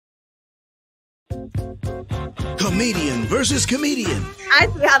Comedian versus comedian. I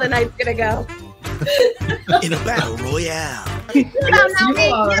see how the night's gonna go. In a battle royale. You don't know me.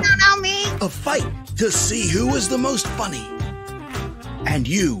 You don't know me. A fight to see who is the most funny. And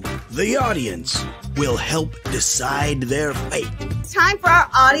you, the audience, will help decide their fate. It's time for our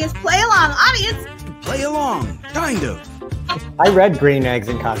audience play along. Audience, play along, kind of. I read Green Eggs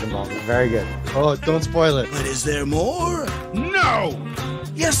and Cotton Balls. Very good. Oh, don't spoil it. But is there more? No!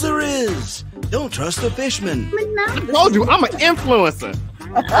 Yes, there is. Don't trust the fishman. I told you, I'm an influencer.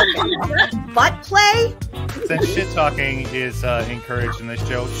 Butt play? Since shit talking is encouraged in this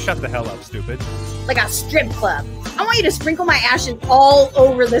show, shut the hell up, stupid. Like a strip club. I want you to sprinkle my ashes all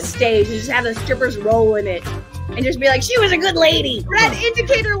over the stage and just have the strippers roll in it. And just be like, she was a good lady. Red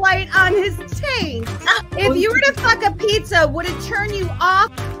indicator light on his tank. If you were to fuck a pizza, would it turn you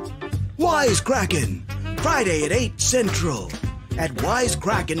off? Wisecrackin. Friday at 8 Central at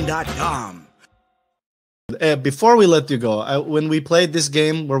wisecrackin.com. Before we let you go, when we played this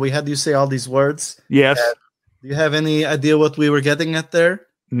game where we had you say all these words, yes. Do you have any idea what we were getting at there?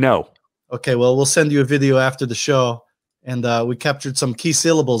 No. Okay, well, we'll send you a video after the show, and we captured some key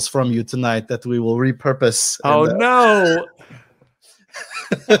syllables from you tonight that we will repurpose. Oh, no.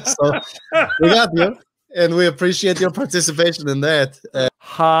 So we got you, and we appreciate your participation in that.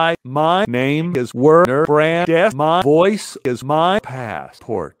 Hi, my name is Werner Brand. My voice is my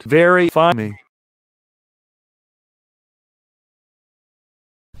passport. Verify me.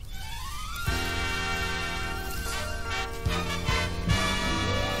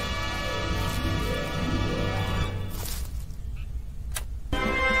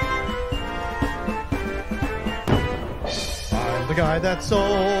 The guy that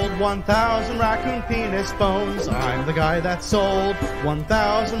sold 1,000 raccoon penis bones. I'm the guy that sold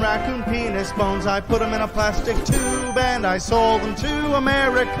 1,000 raccoon penis bones. I put them in a plastic tube and I sold them to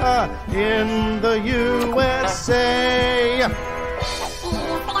America in the USA.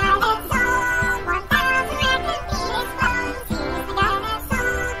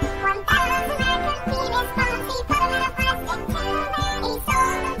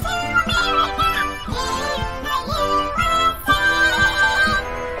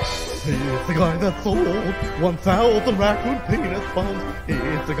 The guy that sold 1,000 raccoon penis bones.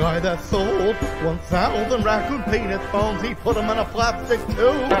 He's the guy that sold 1,000 raccoon penis bones. He put them in a plastic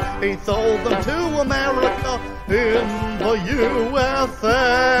tube. He sold them to America in the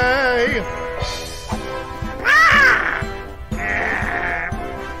USA.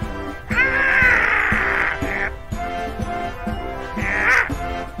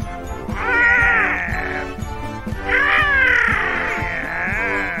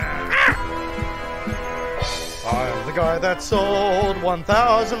 The guy that sold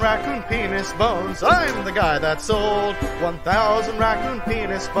 1,000 raccoon penis bones. I'm the guy that sold 1,000 raccoon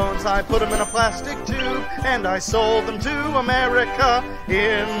penis bones. I put them in a plastic tube and I sold them to America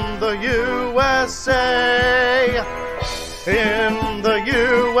in the USA. In the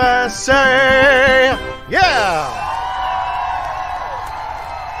USA. Yeah!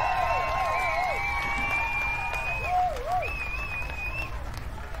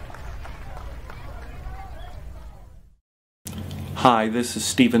 Hi, this is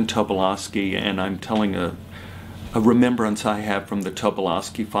Stephen Tobolowsky, and I'm telling a remembrance I have from the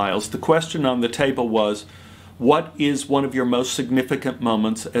Tobolowsky files. The question on the table was, what is one of your most significant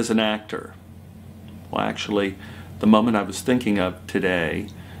moments as an actor? Well, actually, the moment I was thinking of today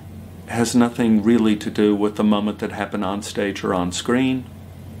has nothing really to do with the moment that happened on stage or on screen.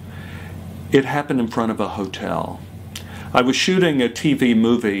 It happened in front of a hotel. I was shooting a TV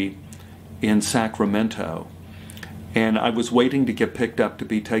movie in Sacramento, and I was waiting to get picked up to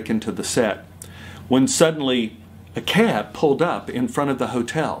be taken to the set, when suddenly a cab pulled up in front of the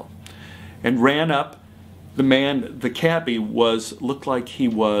hotel and ran up. The cabbie looked like he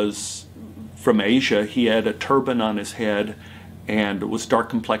was from Asia. He had a turban on his head and was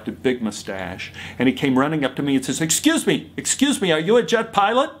dark-complected, big mustache. And he came running up to me and says, excuse me, are you a jet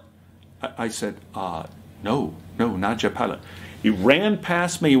pilot? I said, no, not a jet pilot. He ran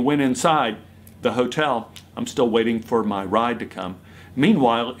past me, went inside the hotel. I'm still waiting for my ride to come.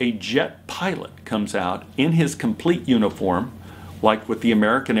 Meanwhile, a jet pilot comes out in his complete uniform, like with the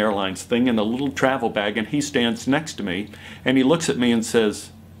American Airlines thing, in a little travel bag, and he stands next to me, and he looks at me and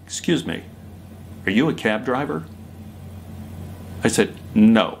says, excuse me, are you a cab driver? I said,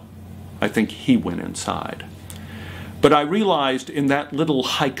 no. I think he went inside. But I realized in that little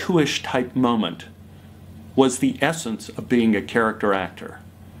haiku-ish type moment was the essence of being a character actor.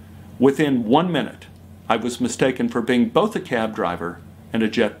 Within 1 minute, I was mistaken for being both a cab driver and a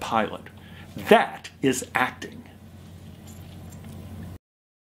jet pilot. That is acting.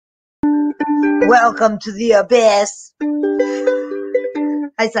 Welcome to the abyss.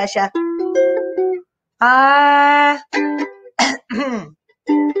 Hi, Sasha.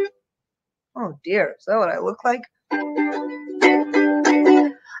 Oh dear, is that what I look like?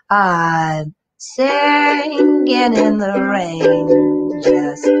 I'm singing in the rain,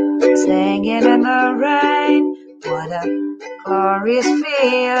 just singing in the rain. What a glorious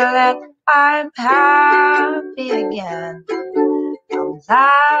feeling, I'm happy again. I'm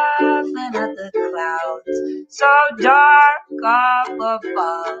laughing at the clouds, so dark up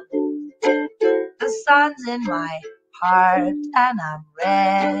above. The sun's in my heart and I'm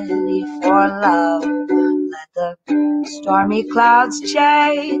ready for love. Let the stormy clouds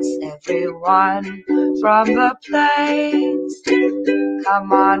chase everyone from the place.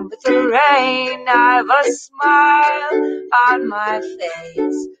 Come on with the rain, I've a smile on my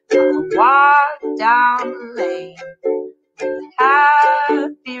face. I'll walk down the lane with a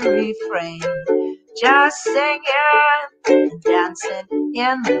happy refrain, just singing and dancing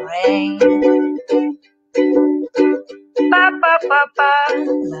in the rain. Ba ba ba ba,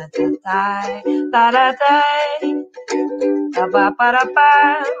 la da da, la da da, ba ba ba da ba,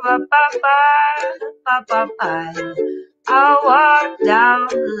 ba ba ba, ba ba ba. I'll walk down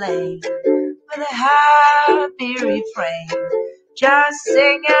the lane with a happy refrain, just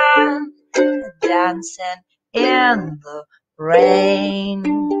singing and dancing in the rain.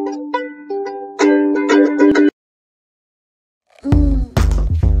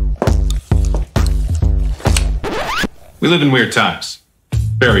 We live in weird times.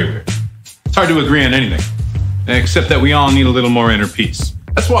 Very weird. It's hard to agree on anything, except that we all need a little more inner peace.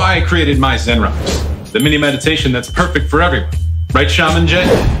 That's why I created my Zen Rocks, the mini meditation that's perfect for everyone. Right, Shaman Jay?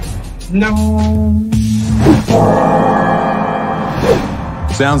 No.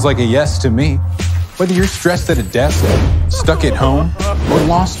 Sounds like a yes to me. Whether you're stressed at a desk, stuck at home, or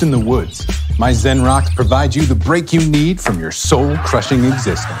lost in the woods, my Zen Rocks provide you the break you need from your soul-crushing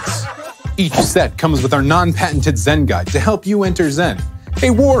existence. Each set comes with our non-patented Zen guide to help you enter Zen.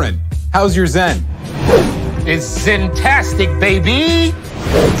 Hey Warren, how's your Zen? It's Zen-tastic, baby!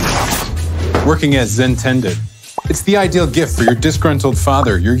 Working as Zentended. It's the ideal gift for your disgruntled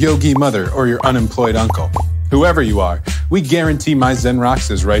father, your yogi mother, or your unemployed uncle. Whoever you are, we guarantee my Zen Rocks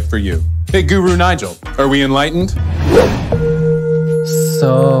is right for you. Hey Guru Nigel, are we enlightened?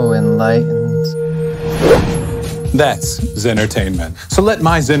 So enlightened. That's Zen-ertainment. So let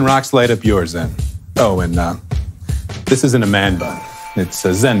my Zen Rocks light up your Zen. Oh, and this isn't a man bun. It's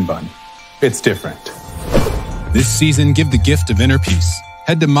a Zen bun. It's different. This season, give the gift of inner peace.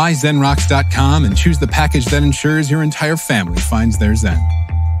 Head to myzenrocks.com and choose the package that ensures your entire family finds their Zen.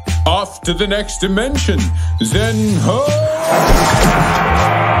 Off to the next dimension. Zen ho!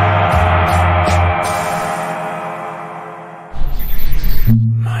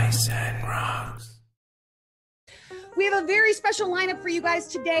 My Zen Rocks. We have a very special lineup for you guys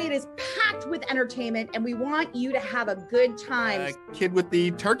today. It is packed with entertainment, and we want you to have a good time. Kid with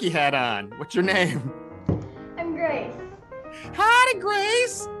the turkey hat on. What's your name? I'm Grace. Hi,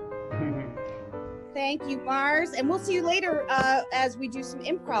 Grace. Thank you, Mars. And we'll see you later as we do some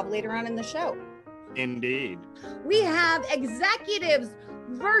improv later on in the show. Indeed. We have executives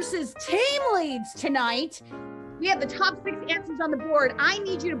versus team leads tonight. We have the top 6 answers on the board. I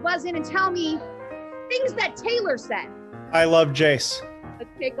need you to buzz in and tell me things that Taylor said. I love Jace.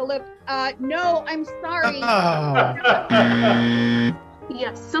 Let's take a look. No, I'm sorry.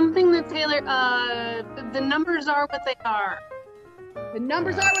 Yes, something that Taylor, the numbers are what they are. The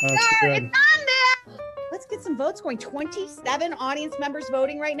numbers are what they are. It's on there. Let's get some votes going. 27 audience members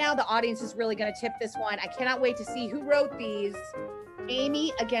voting right now. The audience is really going to tip this one. I cannot wait to see who wrote these.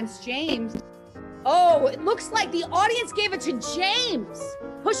 Amy against James. Oh, it looks like the audience gave it to James,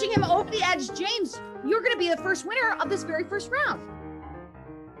 pushing him over the edge. James, you're going to be the first winner of this very first round.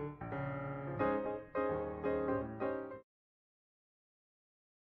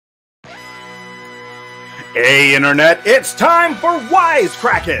 Hey, Internet, it's time for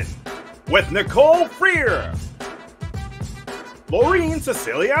Wisecrackin with Nicole Freer, Laureen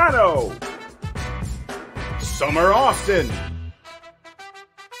Siciliano, Summer Austin,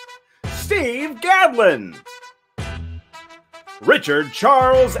 Steve Gadlin, Richard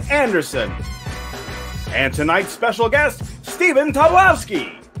Charles Anderson, and tonight's special guest, Stephen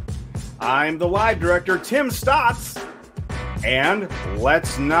Tobolowsky. I'm the live director, Tim Stotts, and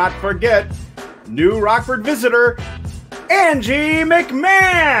let's not forget new Rockford visitor, Angie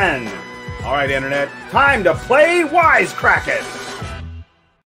McMahon. All right, Internet, time to play Wisecrackin.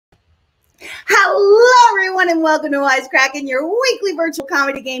 Hello, everyone, and welcome to Wisecrackin, your weekly virtual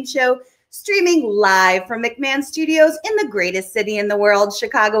comedy game show, streaming live from McMahon Studios in the greatest city in the world,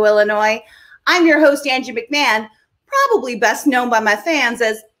 Chicago, Illinois. I'm your host, Angie McMahon, probably best known by my fans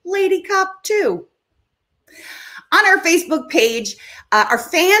as Lady Cop 2. On our Facebook page, our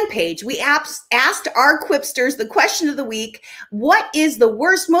fan page, we asked our Quipsters the question of the week: what is the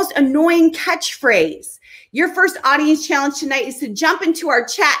worst, most annoying catchphrase? Your first audience challenge tonight is to jump into our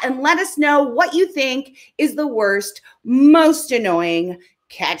chat and let us know what you think is the worst, most annoying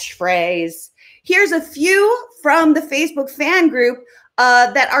catchphrase. Here's a few from the Facebook fan group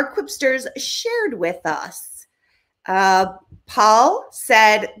that our Quipsters shared with us. Paul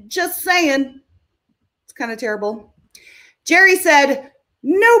said, "Just saying." It's kind of terrible. Jerry said,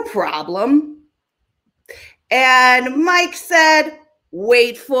 "No problem." And Mike said,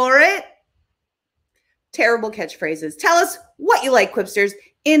 "Wait for it." Terrible catchphrases. Tell us what you like, Quipsters,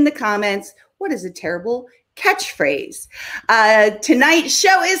 in the comments. What is a terrible catchphrase? Tonight's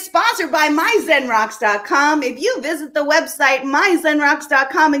show is sponsored by myzenrocks.com. If you visit the website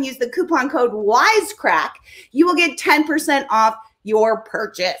myzenrocks.com and use the coupon code Wisecrack, you will get 10% off your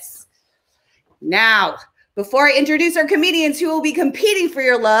purchase. Now, before I introduce our comedians who will be competing for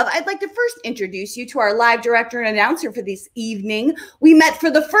your love, I'd like to first introduce you to our live director and announcer for this evening. We met for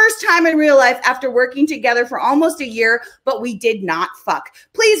the first time in real life after working together for almost a year, but we did not fuck.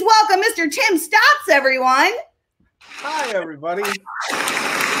 Please welcome Mr. Tim Stotts, everyone. Hi, everybody.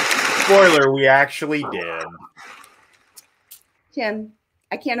 Spoiler, we actually did. Tim,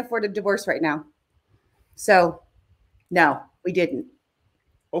 I can't afford a divorce right now. So, no, we didn't.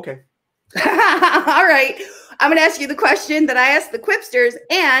 Okay. All right. I'm going to ask you the question that I asked the Quipsters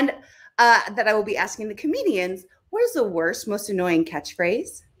and that I will be asking the comedians. What is the worst, most annoying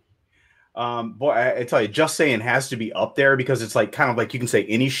catchphrase? Boy, I tell you, "just saying" has to be up there because it's like kind of like you can say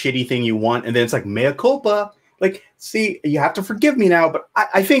any shitty thing you want, and then it's like mea culpa. Like, see, you have to forgive me now. But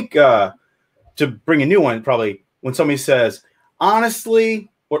I think to bring a new one, probably when somebody says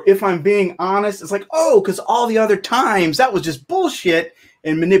honestly, or if I'm being honest, it's like, oh, because all the other times that was just bullshit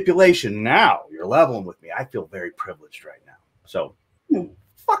and manipulation. Now you're leveling with me. I feel very privileged right now. So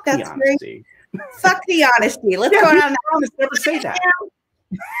fuck the honesty. Fuck the honesty. Let's go down. Never say that.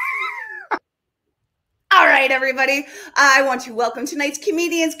 All right, everybody. I want to welcome tonight's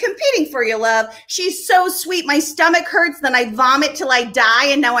comedians competing for your love. She's so sweet. My stomach hurts. Then I vomit till I die.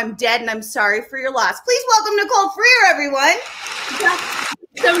 And now I'm dead. And I'm sorry for your loss. Please welcome Nicole Freer, everyone.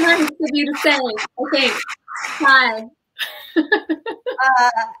 So nice of you to say. Okay. Hi.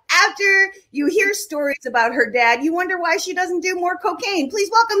 After you hear stories about her dad, you wonder why she doesn't do more cocaine. Please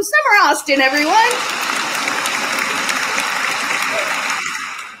welcome Summer Austin, everyone.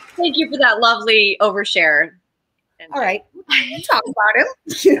 Thank you for that lovely overshare. All right. Talk about him.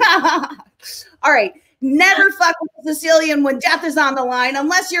 All right. Never fuck with a Sicilian when death is on the line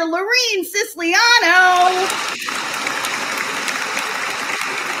unless you're Lorene Siciliano.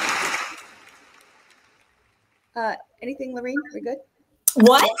 Anything, Lorene? We good?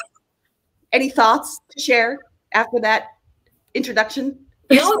 What? Any thoughts to share after that introduction?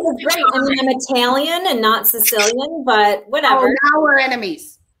 No, it was great. I mean, I'm Italian and not Sicilian, but whatever. Oh, now we're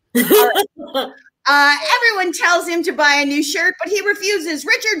enemies. Everyone tells him to buy a new shirt, but he refuses.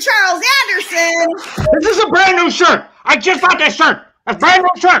 Richard Charles Anderson. This is a brand new shirt. I just bought this shirt. A brand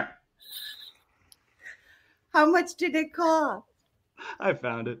new shirt. How much did it cost? I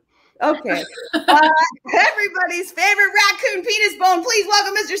found it. Okay. Everybody's favorite raccoon penis bone. Please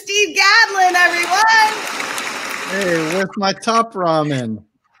welcome Mr. Steve Gadlin, everyone. Hey, where's my top ramen?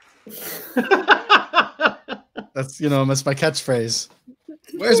 That's my catchphrase.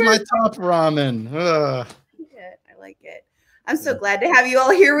 Where's my top ramen? Ugh. I like it. I'm so glad to have you all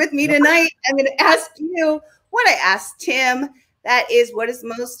here with me tonight. I'm going to ask you what I asked Tim. That is, what is the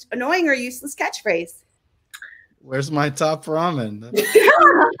most annoying or useless catchphrase? Where's my top ramen?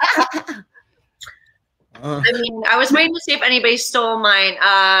 I mean, I was waiting to see if anybody stole mine.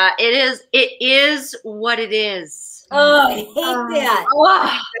 It is what it is. Oh, I hate that.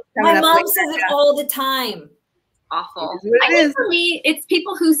 Oh, my mom says it all the time. Awful. I think for me, it's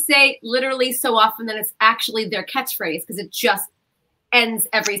people who say literally so often that it's actually their catchphrase because it just ends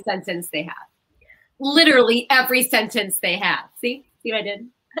every sentence they have. Literally every sentence they have. See what I did?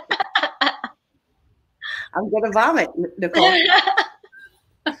 I'm going to vomit, Nicole.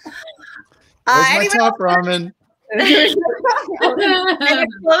 Where's my top ramen? And a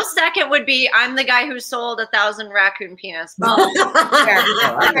close second would be, I'm the guy who sold 1,000 raccoon penis. That's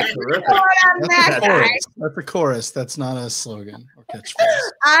a chorus. That's not a slogan or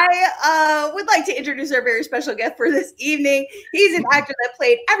catchphrase. I would like to introduce our very special guest for this evening. He's an actor that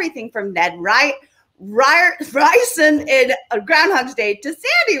played everything from Ned Ryerson in Groundhog's Day to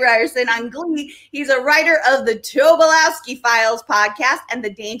Sandy Ryerson on Glee. He's a writer of the Tobolowsky Files podcast and the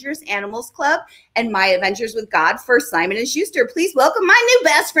Dangerous Animals Club and My Adventures with God for Simon & Schuster. Please welcome my new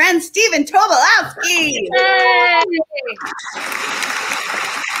best friend, Stephen Tobolowsky.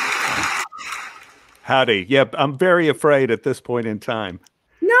 Howdy. Yep, I'm very afraid at this point in time.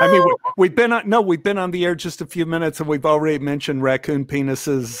 No. I mean, we've been on the air just a few minutes, and we've already mentioned raccoon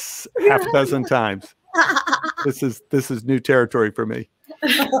penises half a dozen times. This is new territory for me.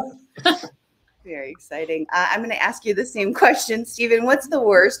 Very exciting. I'm going to ask you the same question, Stephen. What's the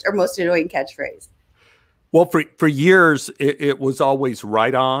worst or most annoying catchphrase? Well, for years, it was always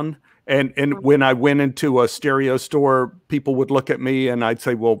right on. And when I went into a stereo store, people would look at me and I'd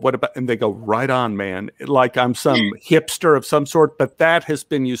say, well, what about, and they go, right on, man. Like I'm some hipster of some sort, but that has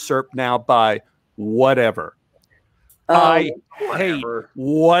been usurped now by whatever. I hate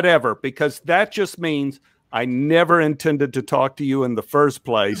whatever, because that just means I never intended to talk to you in the first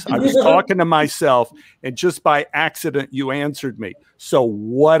place. I was talking to myself, and just by accident, you answered me. So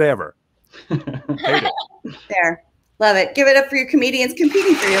whatever. Hate it. There. Love it. Give it up for your comedians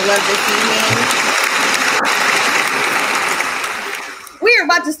competing for your love this evening. We're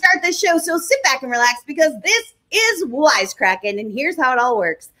about to start this show, so sit back and relax because this is Wisecrackin, and here's how it all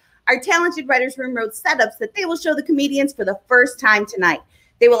works. Our talented writers' room wrote setups that they will show the comedians for the first time tonight.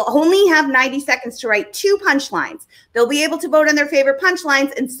 They will only have 90 seconds to write 2 punchlines. They'll be able to vote on their favorite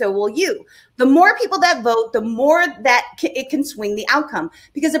punchlines, and so will you. The more people that vote, the more that it can swing the outcome,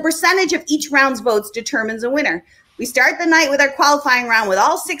 because a percentage of each round's votes determines a winner. We start the night with our qualifying round with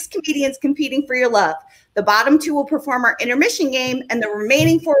all 6 comedians competing for your love. The bottom 2 will perform our intermission game, and the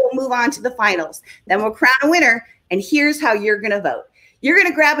remaining 4 will move on to the finals. Then we'll crown a winner, and here's how you're going to vote. You're going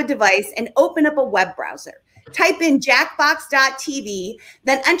to grab a device and open up a web browser. Type in jackbox.tv,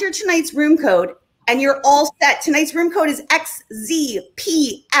 then enter tonight's room code, and you're all set. Tonight's room code is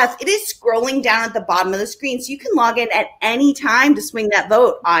XZPF. It is scrolling down at the bottom of the screen, so you can log in at any time to swing that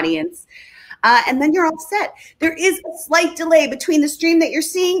vote, audience. And then you're all set. There is a slight delay between the stream that you're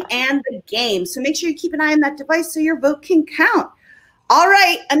seeing and the game, so make sure you keep an eye on that device so your vote can count. All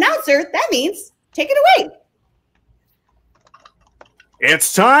right, announcer, that means take it away.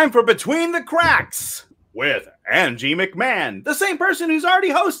 It's time for Between the Cracks with Angie McMahon, the same person who's already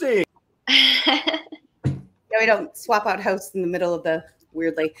hosting. Yeah, we don't swap out hosts in the middle of the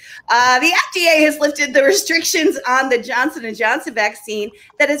weirdly. The FDA has lifted the restrictions on the Johnson & Johnson vaccine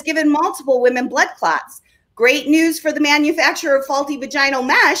that has given multiple women blood clots. Great news for the manufacturer of faulty vaginal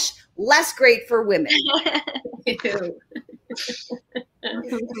mesh, less great for women.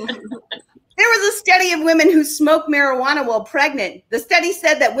 There was a study of women who smoke marijuana while pregnant. The study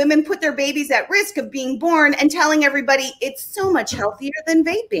said that women put their babies at risk of being born and telling everybody it's so much healthier than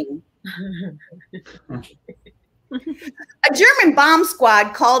vaping. A German bomb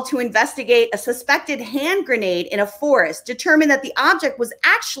squad called to investigate a suspected hand grenade in a forest determined that the object was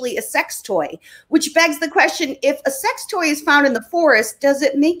actually a sex toy, which begs the question, if a sex toy is found in the forest, does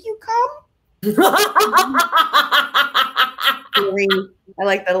it make you come? I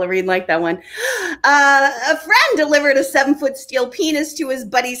like that. Lorene liked that one. A friend delivered a 7-foot steel penis to his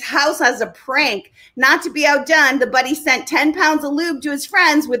buddy's house as a prank. Not to be outdone, the buddy sent 10 pounds of lube to his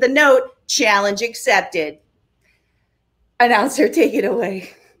friends with a note, challenge accepted. Announcer, take it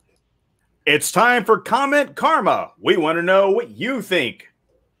away. It's time for Comment Karma. We want to know what you think.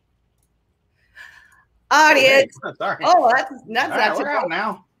 Audience. Okay. Sorry. Oh, that's nuts. All right, we're out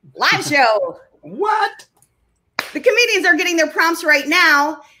now. Live show. What? The comedians are getting their prompts right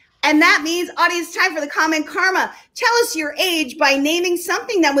now. And that means, audience, time for the Comment Karma. Tell us your age by naming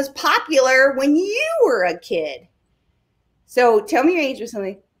something that was popular when you were a kid. So tell me your age or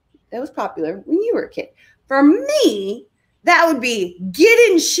something that was popular when you were a kid. For me, that would be Get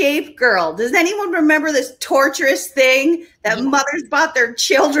in Shape Girl. Does anyone remember this torturous thing that mothers bought their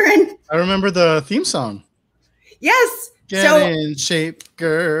children? I remember the theme song. Yes. Get in shape,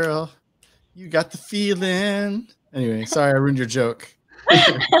 girl. You got the feeling. Anyway, sorry, I ruined your joke.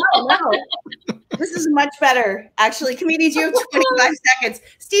 Oh, no. This is much better. Actually, comedians, you have 25 seconds.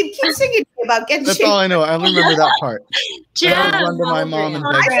 Steve, keep singing about getting That's shape. all I know. I only remember that part. Gem. I would run to my mom and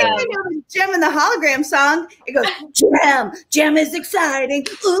beg I think for I it. know the Gem in the hologram song. It goes, Gem, Gem is exciting.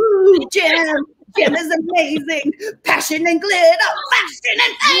 Ooh, Gem, Gem is amazing. Passion and glitter, fashion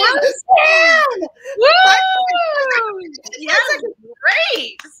and fame. Gem. Woo! Yes,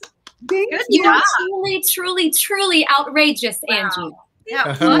 great. Good You are job. truly outrageous, Angie.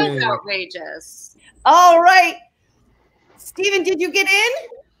 That was outrageous. All right. Steven, did you get in?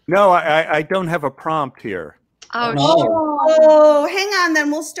 No, I don't have a prompt here. Oh, Oh, hang on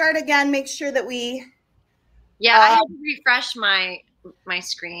then. We'll start again. Make sure that we Yeah, I had to refresh my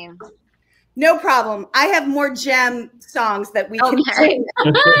screen. No problem. I have more gem songs that we can sing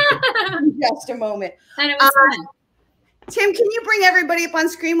in just a moment. And it was fun. Tim, can you bring everybody up on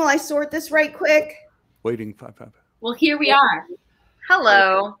screen while I sort this right quick? Waiting 5. Well, here we are.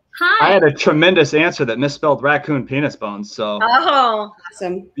 Hello. Hi. I had a tremendous answer that misspelled raccoon penis bones, so Oh,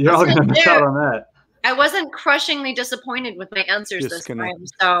 awesome. you're all gonna miss out on that. I wasn't crushingly disappointed with my answers this Disconnect.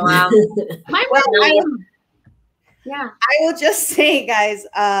 time. So, Yeah. I will just say, guys,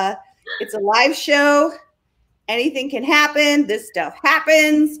 it's a live show. Anything can happen. This stuff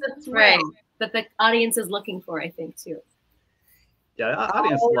happens. That's right. That the audience is looking for, I think, too. Yeah, the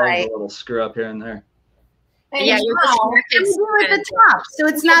audience loves a little screw up here and there. And Yeah, as you're well, just I'm at the top, so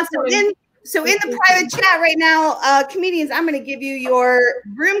it's not so in. So in the private chat right now, comedians, I'm going to give you your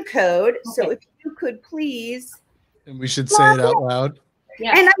room code. So if you could please, And we should say it out loud.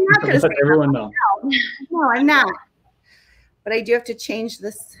 yeah. And I'm not going to say Let everyone know. No, I'm not. But I do have to change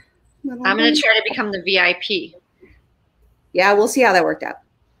this. I'm going to try to become the VIP. Yeah, we'll see how that worked out.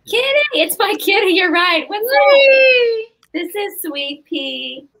 Kitty, it's my kitty. You're right. What's that? This is Sweet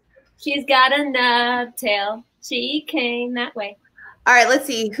Pea. She's got a nub tail. She came that way. All right, let's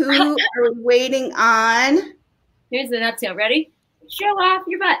see. Who are we waiting on? Here's the nub tail. Ready? Show off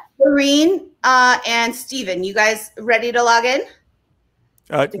your butt. Doreen and Steven, you guys ready to log in?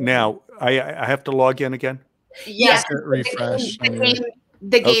 Now, I have to log in again? Yes. Refresh.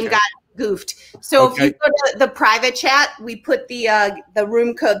 The game Okay. got goofed. So Okay. if you go to the private chat, we put the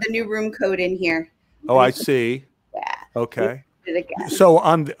room code, the new room code in here. Oh, I see. Yeah. Okay. Did it again. So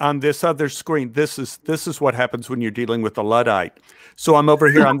on this other screen, this is what happens when you're dealing with a Luddite. So I'm over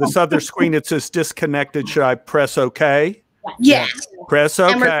here on this other screen. It says disconnected. Should I press OK? Yes. Press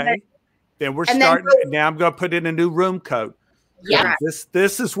And we're OK. gonna- Then we're and then starting. go- Now I'm going to put in a new room code. Yeah.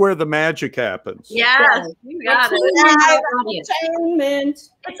 This is where the magic happens. Yes, you got it. Entertainment.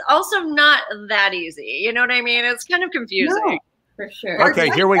 It's also not that easy. You know what I mean? It's kind of confusing. No. For sure. Okay,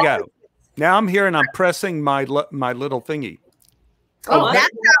 here we go. Now I'm here and I'm pressing my little thingy. Oh, that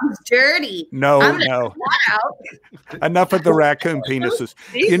sounds dirty. No, I'm gonna no. cut that out. Enough of the raccoon penises.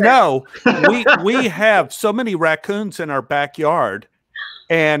 You know, we have so many raccoons in our backyard,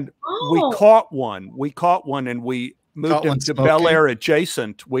 and we caught one. We caught one, and we moved Caught him one to smoking? Bel Air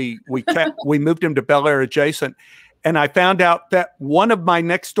adjacent. We moved him to Bel Air adjacent, and I found out that one of my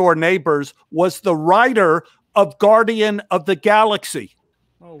next door neighbors was the writer of Guardian of the Galaxy.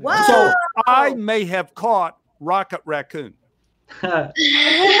 Whoa. So I may have caught Rocket Raccoon. Was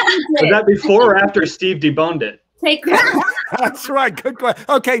that before or after Steve deboned it? Take That's right. Good question.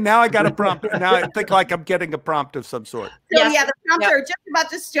 Okay, now I got a prompt. Now I think like I'm getting a prompt of some sort. So yeah, the prompts are just about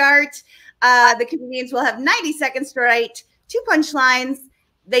to start. The comedians will have 90 seconds to write 2 punchlines.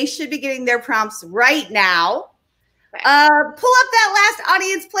 They should be getting their prompts right now. Pull up that last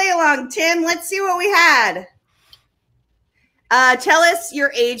audience play along, Tim. Let's see what we had. Tell us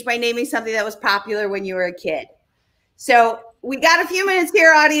your age by naming something that was popular when you were a kid. So we got a few minutes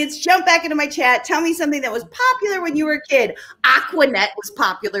here, audience. Jump back into my chat. Tell me something that was popular when you were a kid. Aquanet was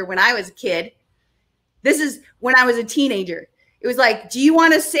popular when I was a kid. This is when I was a teenager. It was like, do you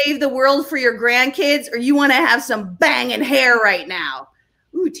want to save the world for your grandkids or you want to have some banging hair right now?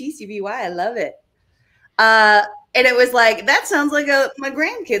 Ooh, TCBY, I love it. And it was like, that sounds like my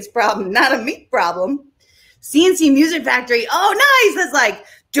grandkids' problem, not a me problem. CNC Music Factory. Oh, nice. That's like,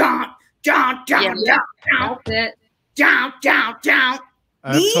 down. That's it. Down.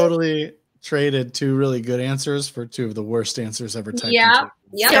 I've totally traded 2 really good answers for 2 of the worst answers ever typed. Yeah.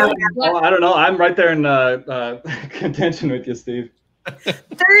 So, Oh, I don't know. I'm right there in contention with you, Steve.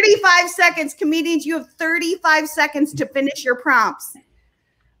 35 seconds. Comedians, you have 35 seconds to finish your prompts.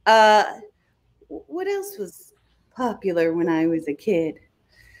 What else was popular when I was a kid?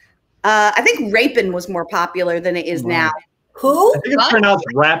 I think raping was more popular than it is now. Who? I think it's pronounced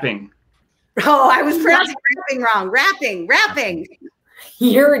rapping. Oh, I was pronouncing rapping wrong. Rapping.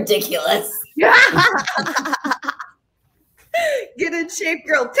 You're ridiculous. Get in shape,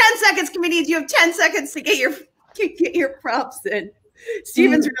 girl. 10 seconds, comedians. You have 10 seconds to get your prompts in.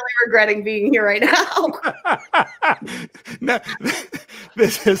 Steven's really regretting being here right now. No,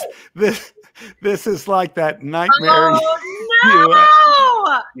 this is like that nightmare. Oh,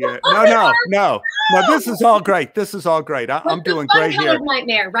 no! Yeah. No. This is all great. This is all great. I'm doing great here.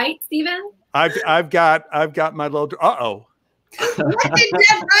 Nightmare, right, Steven? I've got my little. What did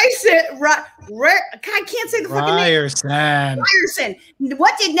Ned Ryerson? I can't say the fucking name. Ryerson.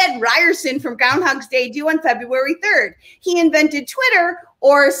 What did Ned Ryerson from Groundhog's Day do on February 3rd? He invented Twitter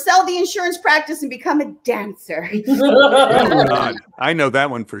or sell the insurance practice and become a dancer. Oh, God. I know that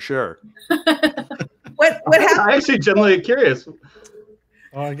one for sure. What What happened? I'm actually genuinely curious.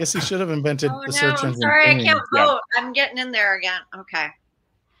 Oh, I guess he should have invented Oh the no, search I'm engine. sorry, I Bing. can't vote. I'm getting in there again. Okay.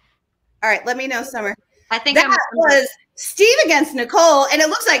 All right, let me know, Summer. I think that was Steve against Nicole, and it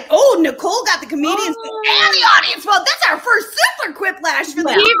looks like Nicole got the comedians and the audience vote. That's our first super quiplash for the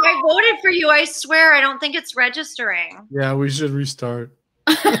Steve, I voted for you. I swear, I don't think it's registering. Yeah, we should restart.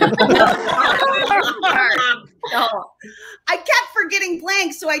 No. I kept forgetting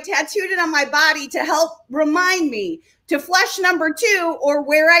blank, so I tattooed it on my body to help remind me to flush number 2 or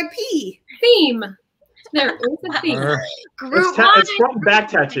where I pee. Theme. There is a theme. It's from back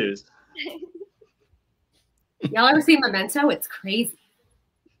tattoos. Y'all ever seen Memento? It's crazy.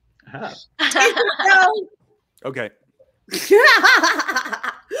 Okay.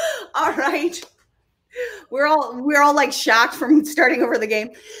 All right. We're all like shocked from starting over the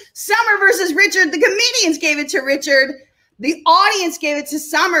game. Summer versus Richard. The comedians gave it to Richard. The audience gave it to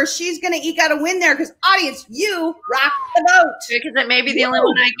Summer. She's gonna eke out a win there because audience, you rock the vote. Because it may be the only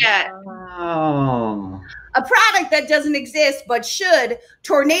one I get. Oh. A product that doesn't exist but should: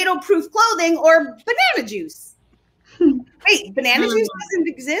 tornado-proof clothing or banana juice. Wait, banana juice doesn't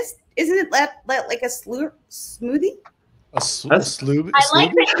exist? Isn't it like a smoothie? A smoothie? I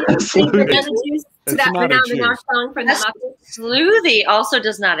like that you say banana juice to that banana song from the Muppets. Smoothie also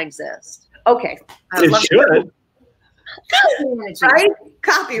does not exist. Okay. It should. Right?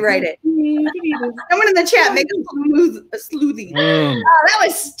 Copyright it. Someone in the chat make a smoothie. That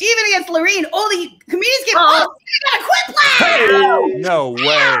was Steven against Lorene. Oh, the comedians get got a quiplash. No way.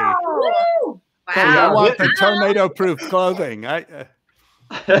 Woo! I want the tornado-proof clothing.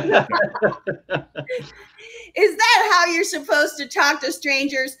 Is that how you're supposed to talk to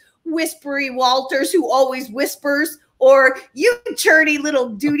strangers? Whispery Walters who always whispers, or you churty little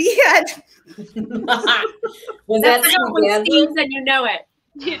duty head? Was That's that when Steve said you know it.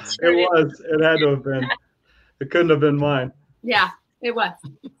 It was. It had to have been. It couldn't have been mine. Yeah, it was.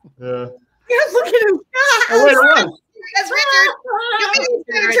 Yeah. Yeah, look at him. Oh, wait, it was. That's Richard. Comedians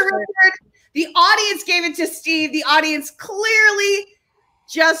gave it to Richard. The audience gave it to Steve. The audience clearly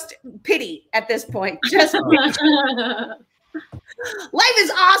just pity at this point. Just life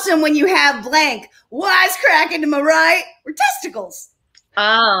is awesome when you have blank. Wisecrackin, am I right? Or testicles.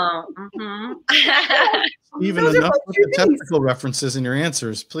 Oh. Even enough with the technical references in your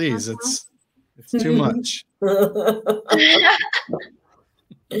answers, please. It's too much.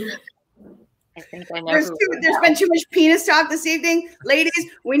 I think I know. There's been too much penis talk this evening. Ladies,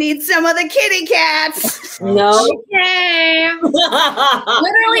 we need some of the kitty cats. No. Okay.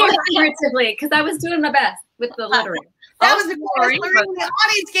 Literally or figuratively, because I was doing my best with the lettering. That was the Lorene. The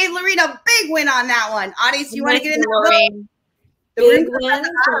audience gave Lorene a big win on that one. Audience, you want to get in the Big win.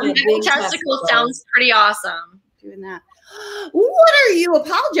 Big testicle sounds pretty awesome. Doing that. What are you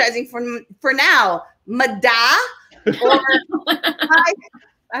apologizing for now? Mada? Or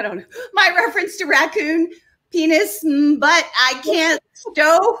I don't know. My reference to raccoon, penis, but I can't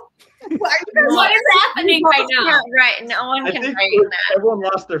stow. What is happening right now? Yeah, right. No one I can think write that. everyone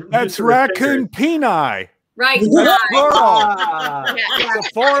lost their. That's raccoon peni. Right. That's plural. Yeah. It's a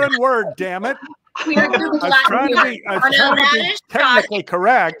foreign word, damn it. We are doing I was trying to be technically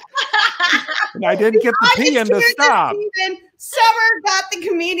correct, and I didn't get the P in to stop. Summer got the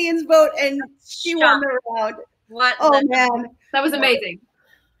comedian's vote, and she won the round. What? Oh, man. That was amazing.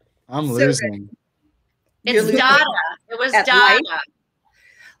 I'm So losing. It's Dada. It was At Dada. light.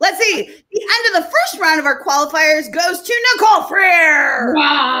 Let's see. The end of the first round of our qualifiers goes to Nicole Freer.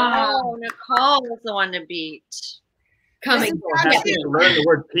 Wow. Oh, Nicole was the one to beat. Coming. Have to learn the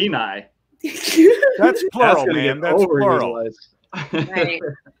word peni. That's plural, man. That's plural. Right.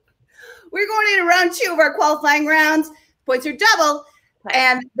 We're going into round 2 of our qualifying rounds. Points are double,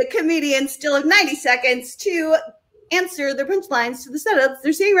 and the comedians still have 90 seconds to answer their punchlines to the setups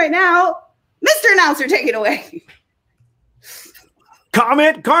they're seeing right now. Mr. Announcer, take it away.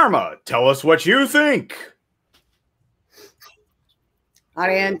 Comment karma. Tell us what you think.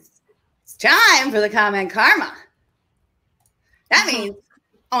 Audience, it's time for the comment karma. That means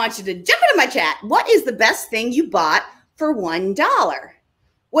I want you to jump into my chat. What is the best thing you bought for $1?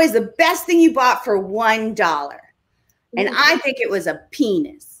 What is the best thing you bought for $1? And I think it was a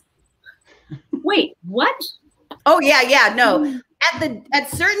penis. Wait, what? Oh yeah, no. At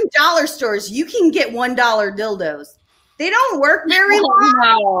certain dollar stores, you can get $1 dildos. They don't work very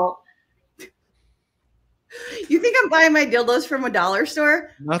well. You think I'm buying my dildos from a dollar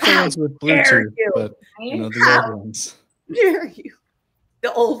store? Not the ones with Bluetooth, but the old ones. Dare you?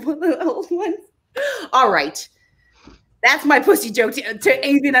 The old ones. All right. That's my pussy joke to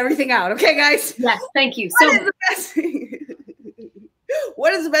even everything out. Okay, guys? Yes, thank you.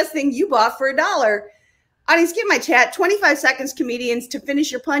 What is the best thing you bought for $1? Audience, give my chat 25 seconds, comedians, to finish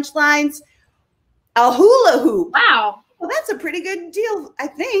your punchlines. A hula hoop. Wow. Well, that's a pretty good deal, I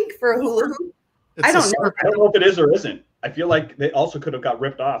think, for a hula hoop. I don't know. I don't know if it is or isn't. I feel like they also could have got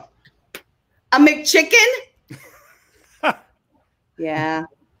ripped off. A McChicken? Yeah.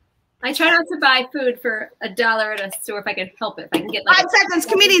 I try not to buy food for $1 at a store if I can help it. If I can get like 5 seconds,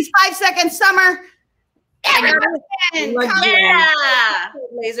 comedians. 5 seconds, Summer. Everyone in. Yeah.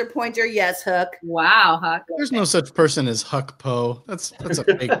 Laser pointer. Yes, Hook. Wow, Huck. There's no such person as Huck Poe. That's a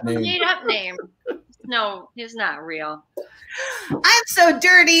fake name. Made up name. No, he's not real. I'm so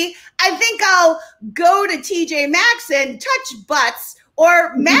dirty. I think I'll go to TJ Maxx and touch butts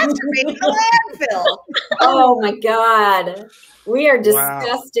or masturbate in the landfill. Oh my God. We are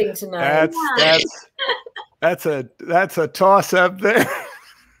disgusting tonight. That's a toss up there.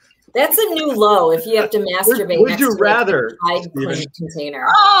 That's a new low if you have to masturbate. Would you rather container?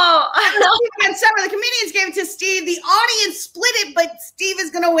 Oh, and Summer, the comedians gave it to Steve. The audience split it, but Steve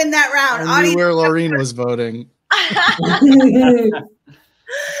is going to win that round. I knew where Laureen was voting. The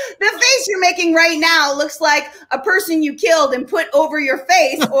face you're making right now looks like a person you killed and put over your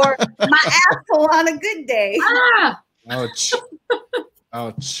face, or my asshole on a good day. Ah! Ouch.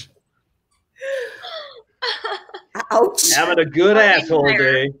 Ouch. Ouch. Having a good asshole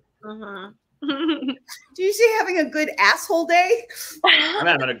day. Do you see having a good asshole day? I'm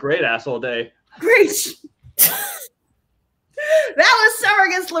having a great asshole day. Great. That was Summer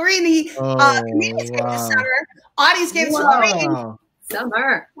against Lorene. The comedians gave it to Summer. Audience gave it to Lorene.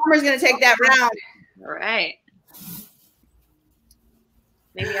 Summer's going to take that round. All right.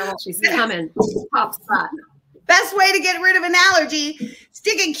 Maybe I won't. She's coming. Top spot. Best way to get rid of an allergy: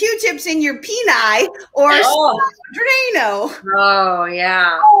 sticking Q-tips in your peni or Drano. Oh,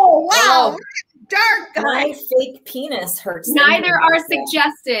 yeah. Oh, wow. Dark, guys. My fake penis hurts. Neither are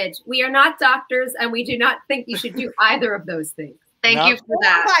suggested. We are not doctors, and we do not think you should do either of those things. Thank you for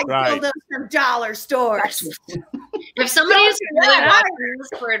that. I buy dildos from dollar stores. If somebody is really watching this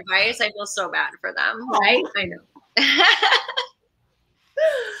for advice, I feel so bad for them. Right? I know.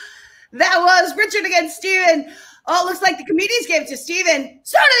 That was Richard against Steven. Oh, it looks like the comedians gave it to Steven.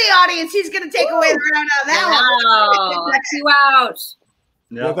 So did the audience. He's going to take away the round on that one. That's you out.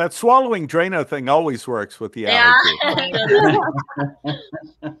 Yeah, that swallowing Drano thing always works with the allergy.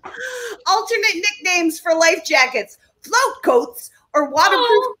 Alternate nicknames for life jackets: float coats or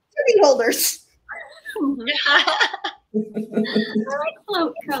waterproof tibby holders. I like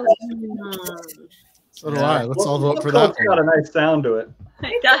float coats. So do I. Let's all vote for that. It's got a nice sound to it.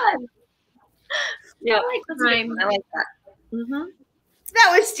 It does. Yeah, I like I like that. That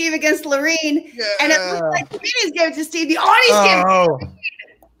was Steve against Lorene. And it looks like the comedians gave it to Steve. The audience gave it to Steve.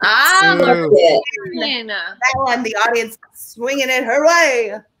 That one, the audience swinging it her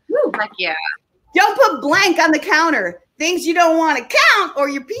way. Heck yeah. Don't put blank on the counter. Things you don't want to count or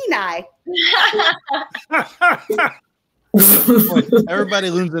your peni. Everybody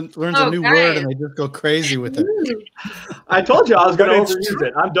learns a new word and they just go crazy with it. I told you I was going to overuse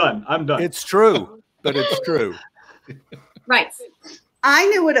it. I'm done. I'm done. It's true, but it's true. Right. I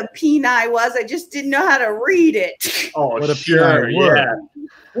knew what a peni was. I just didn't know how to read it. Oh, what a sure, yeah.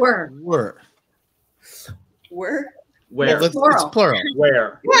 Were. Where? Where? It's plural.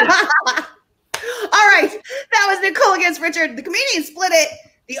 Where? All right. That was Nicole against Richard. The comedian split it.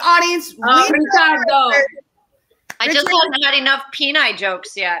 The audience. Ricardo. I just haven't had enough peni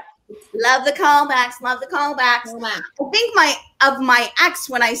jokes yet. Love the callbacks. Love the callbacks. I think of my ex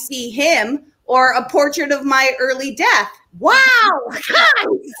when I see him, or a portrait of my early death. Wow.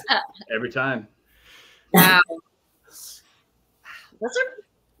 Every time. Wow. Those are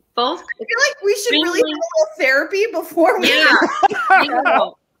both. I feel like we should really have a little therapy before we. Yeah.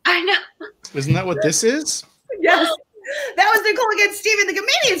 I know. Isn't that what this is? Yes. That was Nicole against Steven. The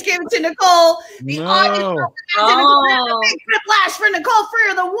comedians gave it to Nicole. The audience big whiplash for Nicole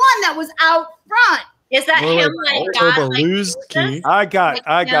Freer, the one that was out front. Is that him? Tobolowsky. I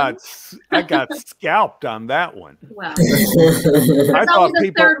got scalped on that one. Wow. I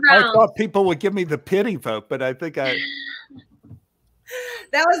thought people would give me the pity vote, but I think I.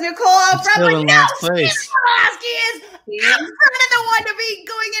 That was Nicole out front. Still in last place. Tobolowsky is out front and the one to be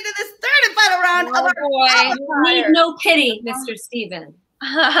going into this third and final round of our Need no pity, Mr. Steven.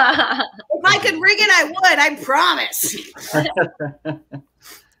 If I could rig it, I would. I promise.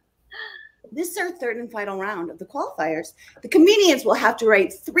 This is our third and final round of the qualifiers. The comedians will have to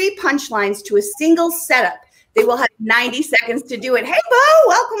write 3 punchlines to a single setup. They will have 90 seconds to do it. Hey, Bo,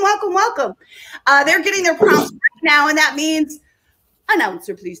 welcome, welcome, welcome. They're getting their prompts right now, and that means,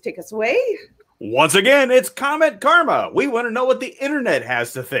 announcer, please take us away. Once again, it's Comment Karma. We want to know what the internet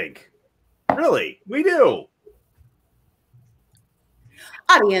has to think. Really, we do.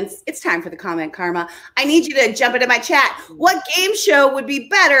 Audience, it's time for the comment karma. I need you to jump into my chat. What game show would be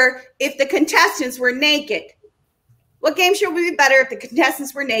better if the contestants were naked? What game show would be better if the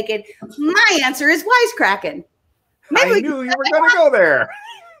contestants were naked? My answer is Wisecrackin. Maybe I knew you were going to go there.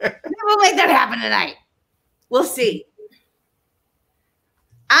 Maybe we'll make that happen tonight. We'll see.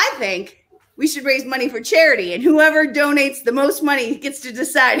 I think we should raise money for charity, and whoever donates the most money gets to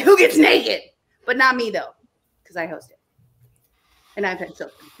decide who gets naked. But not me, though, because I host it. And I've had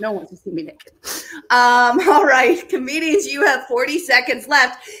children. No one wants to see me naked. All right, comedians, you have 40 seconds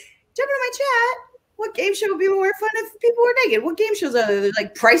left. Jump into my chat. What game show would be more fun if people were naked? What game shows are there?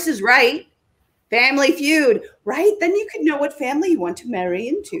 Like Price is Right, Family Feud, right? Then you could know what family you want to marry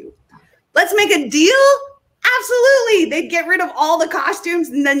into. Let's make a deal? Absolutely. They'd get rid of all the costumes,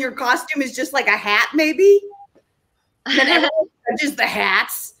 and then your costume is just like a hat, maybe. And then everyone judges the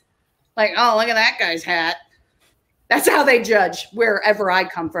hats. Like, oh, look at that guy's hat. That's how they judge wherever I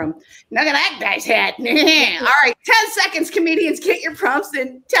come from. Look at that guy's hat. All right, 10 seconds, comedians. Get your prompts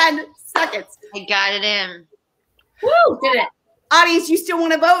in 10 seconds. I got it in. Woo, did it. Audience, you still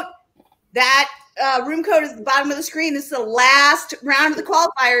want to vote? That room code is at the bottom of the screen. This is the last round of the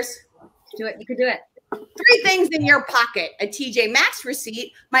qualifiers. Do it. You can do it. 3 things in your pocket: a TJ Maxx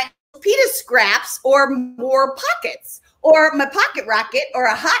receipt, my pita scraps, or more pockets, or my pocket rocket, or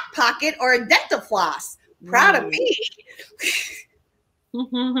a hot pocket, or a dental floss. Proud of me.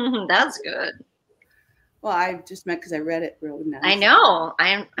 That's good. Well, I just meant because I read it real nice. I know.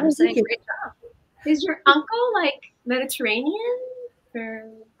 I'm saying great job. Is your uncle like Mediterranean? Or...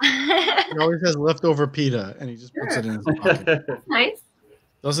 He always has leftover pita, and he just puts it in his pocket. Nice.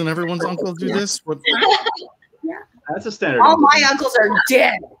 Doesn't everyone's uncle do this? What? Yeah. That's a standard. All my uncles are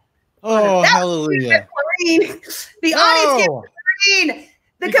dead. Oh, hallelujah. The audience gets green.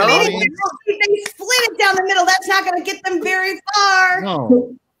 The comedians, they split it down the middle. That's not going to get them very far.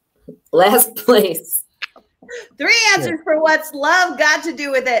 No. Last place. 3 answers for what's love got to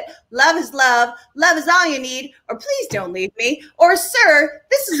do with it. Love is love. Love is all you need. Or please don't leave me. Or sir,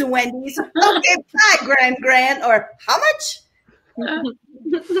 this is a Wendy's. Okay, bye, grand. Or how much? I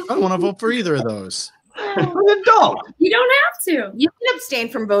don't want to vote for either of those. I'm an adult. You don't have to. You can abstain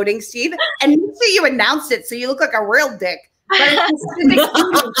from voting, Steve. And make sure you announce it so you look like a real dick. But I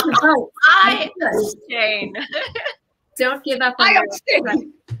abstain. Don't give up on I your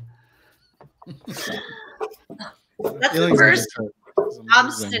abstain. That's the first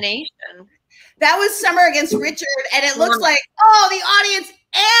obstination. That was Summer against Richard, and it looks like, oh, the audience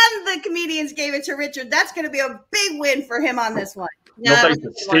and the comedians gave it to Richard. That's going to be a big win for him on this one. No thanks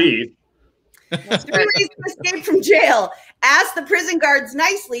to Steve. 3 ways to escape from jail. Ask the prison guards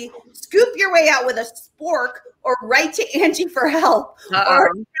nicely, scoop your way out with a spork, or write to Angie for help.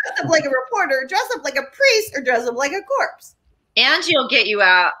 Or dress up like a reporter, dress up like a priest, or dress up like a corpse. Angie will get you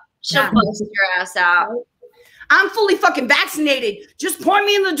out. She'll bust your ass out. I'm fully fucking vaccinated. Just point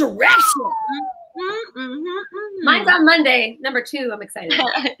me in the direction. Mine's on Monday. Number 2. I'm excited.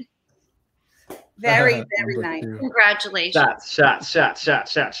 Very, very nice. Congratulations. Shots.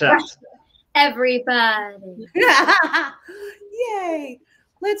 Everybody. Yay.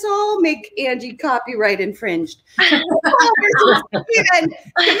 Let's all make Angie copyright infringed. Even put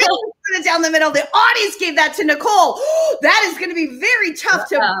it down the middle. The audience gave that to Nicole. That is going to be very tough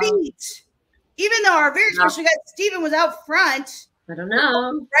to beat. Even though our very special guy Steven was out front. I don't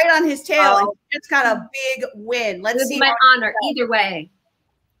know. Right on his tail. And he just got a big win. Let's see. My honor either way.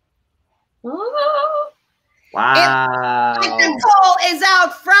 Oh. Wow. Nicole is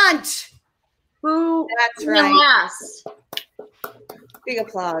out front. Who? That's right. Last. Big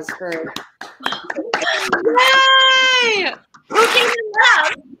applause for. Yay! Who came in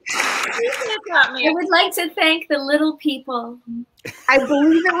last? I would like to thank the little people. I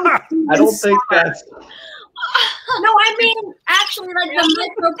believe it was. I don't think that's. No, I mean actually like the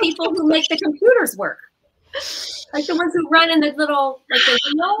micro people who make the computers work. Like the ones who run in the little like the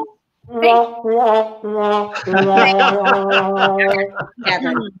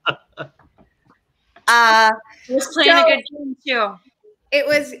He was playing a good game too. It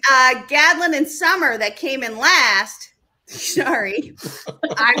was Gadlin and Summer that came in last. Sorry.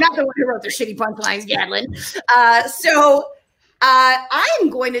 I'm not the one who wrote the shitty punchlines, Gadlin. I'm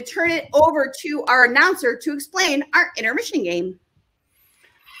going to turn it over to our announcer to explain our intermission game.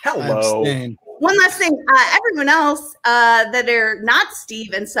 Hello. One last thing. Everyone else that are not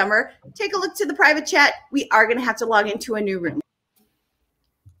Steve and Summer, take a look to the private chat. We are going to have to log into a new room.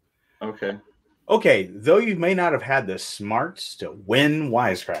 Okay. Okay, though you may not have had the smarts to win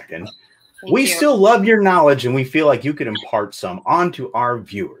Wisecrackin, we still love your knowledge and we feel like you could impart some onto our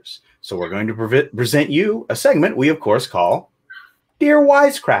viewers. So we're going to present you a segment we, of course, call Dear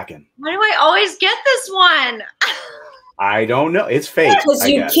Wisecrackin. Why do I always get this one? I don't know. It's fate. Because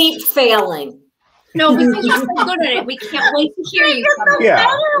you keep failing. No, because you're so good at it. We can't wait to hear you. Yeah,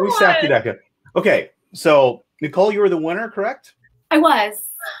 we sacked you that good. Okay, so Nicole, you were the winner, correct? I was.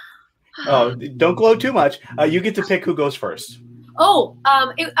 Oh, don't glow too much. You get to pick who goes first. Oh,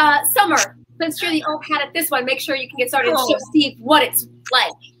 Summer. Since you're the old hat at this one, make sure you can get started and show Steve what it's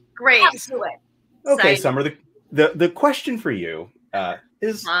like. Great. Let's do it. Okay, Summer. The question for you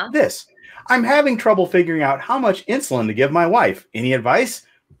is this: I'm having trouble figuring out how much insulin to give my wife. Any advice?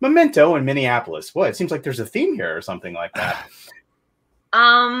 Memento in Minneapolis. Boy, it seems like there's a theme here or something like that.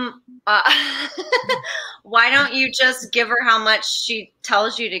 Why don't you just give her how much she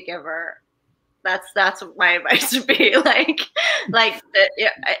tells you to give her? That's what my advice would be. I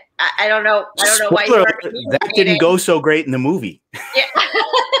don't know. I don't know why you that didn't go so great in the movie. Yeah.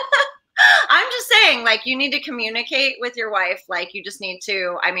 I'm just saying, you need to communicate with your wife. You just need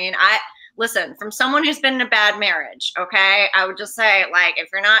to. Listen, from someone who's been in a bad marriage, okay, I would just say, if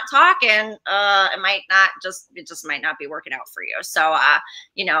you're not talking, it just might not be working out for you. So,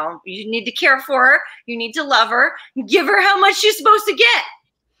 you need to care for her. You need to love her. Give her how much she's supposed to get.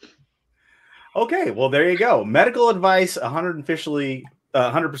 Okay, well, there you go. Medical advice, 100%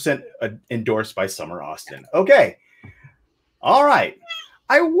 endorsed by Summer Austin. Okay. All right.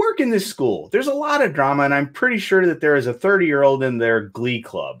 I work in this school. There's a lot of drama, and I'm pretty sure that there is a 30-year-old in their glee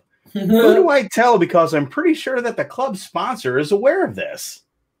club. Who do I tell? Because I'm pretty sure that the club sponsor is aware of this.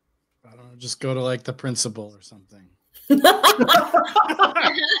 I don't know. Just go to the principal or something.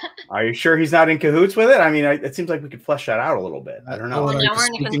 Are you sure he's not in cahoots with it? It seems like we could flesh that out a little bit. I don't know. Are you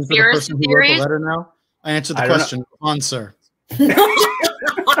speaking for the person who wrote the letter now? I answered the question. Come on, sir.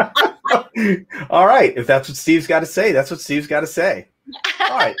 All right. If that's what Steve's got to say, that's what Steve's got to say.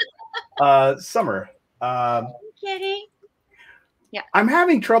 All right. Summer. Kitty. Yeah. I'm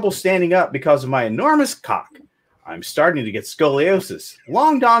having trouble standing up because of my enormous cock. I'm starting to get scoliosis.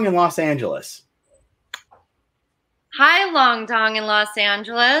 Long dong in Los Angeles. Hi, Long Dong in Los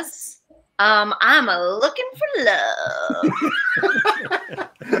Angeles. I'm looking for love.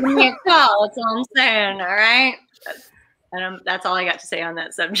 Give me a call. That's all I'm saying. All right. And that's all I got to say on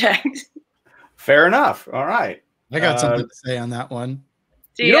that subject. Fair enough. All right. I got something to say on that one.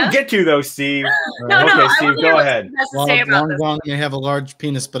 You don't get to, though, Steve. No, Steve, go ahead. Long Dong may have a large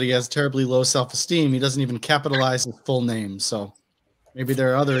penis, but he has terribly low self-esteem. He doesn't even capitalize his full name. So maybe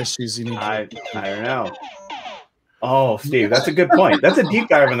there are other issues you need to... I don't know. Oh, Steve, that's a good point. That's a deep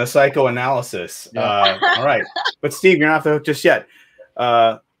dive in the psychoanalysis. Yeah. All right. But, Steve, you're not off the hook just yet.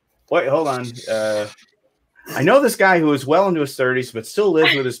 Wait, hold on. I know this guy who is well into his 30s but still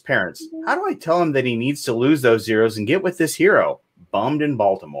lives with his parents. How do I tell him that he needs to lose those zeros and get with this hero? Bummed in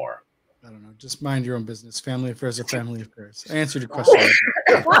Baltimore. I don't know. Just mind your own business. Family affairs are family affairs. I answered your question.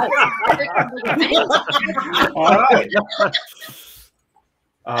 All right.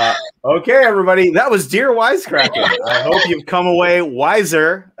 Okay, everybody. That was Dear Wisecrackin. I hope you've come away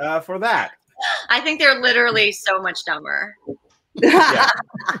wiser for that. I think they're literally so much dumber.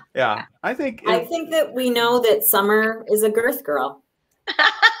 Yeah. I think that we know that Summer is a girth girl. I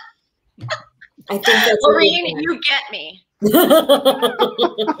think that's Maureen, you get me.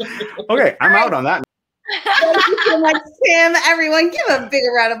 Okay, I'm out on that. Thank you so much, Tim. Everyone, give a big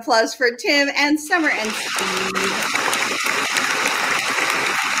round of applause for Tim and Summer and Steve.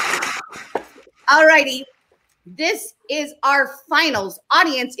 All righty. This is our finals.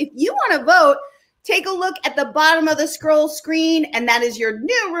 Audience, if you want to vote, take a look at the bottom of the scroll screen, and that is your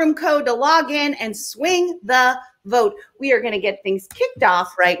new room code to log in and swing the vote. We are going to get things kicked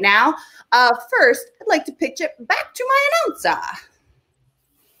off right now. First, I'd like to pitch it back to my announcer.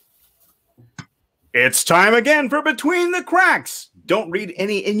 It's time again for Between the Cracks. Don't read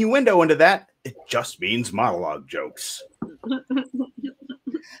any innuendo into that. It just means monologue jokes.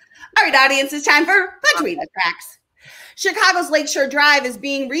 All right, audience, it's time for Between the Cracks. Chicago's Lakeshore Drive is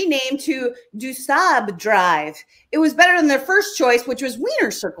being renamed to Dusab Drive. It was better than their first choice, which was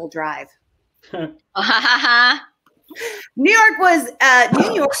Wiener Circle Drive. New York was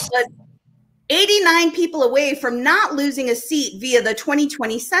 89 people away from not losing a seat via the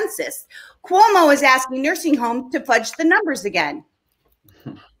 2020 census. Cuomo is asking nursing homes to fudge the numbers again.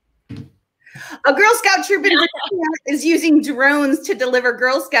 A Girl Scout troop in Virginia is using drones to deliver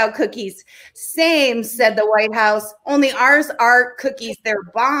Girl Scout cookies. Same, said the White House. Only ours are cookies. They're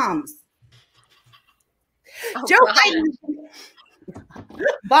bombs. Joe Biden.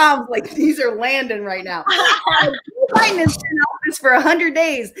 Bombs, like these are landing right now. Joe Biden is in office for 100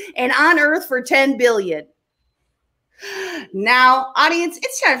 days and on Earth for 10 billion. Now, audience,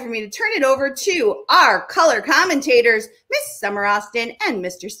 it's time for me to turn it over to our color commentators, Miss Summer Austin and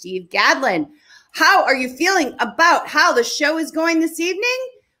Mr. Steve Gadlin. How are you feeling about how the show is going this evening?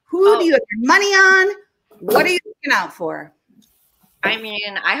 Who do you have your money on? What are you looking out for? I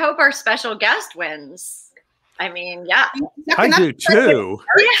mean, I hope our special guest wins. I mean, yeah. I do too.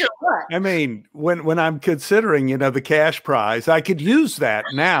 Yeah. I mean, when I'm considering, the cash prize, I could use that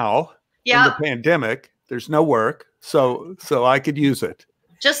now in the pandemic. There's no work, so I could use it.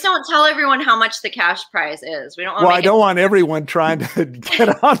 Just don't tell everyone how much the cash prize is. We don't want. Well, I don't want everyone trying to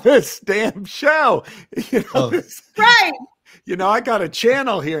get on this damn show. Right. I got a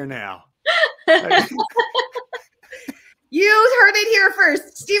channel here now. You heard it here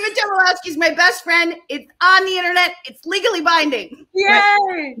first. Stephen Tobolowsky is my best friend. It's on the internet. It's legally binding. Yay!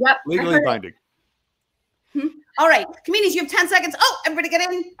 Right. Yep. Legally binding. All right. Comedians, you have 10 seconds. Oh, everybody get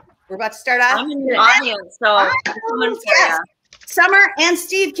in. We're about to start off. I'm in the audience, so I'm coming for you. Summer and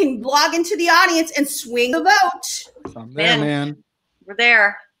Steve can log into the audience and swing the vote. I'm there, man. We're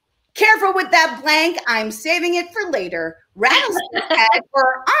there. Careful with that blank. I'm saving it for later. Rattlesnake head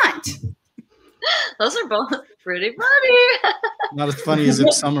or aunt? Those are both pretty funny. Not as funny as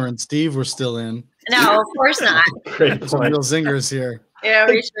if Summer and Steve were still in. No, of course not. Great Some point. real zingers here. Yeah,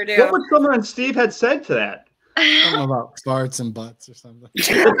 we sure do. What would Summer and Steve had said to that? I don't know about farts and butts or something.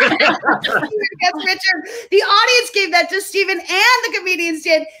 Yes, Richard. The audience gave that to Stephen and the comedians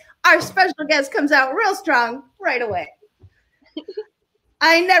did. Our special guest comes out real strong right away.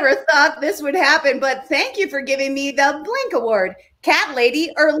 I never thought this would happen, but thank you for giving me the Blank Award. Cat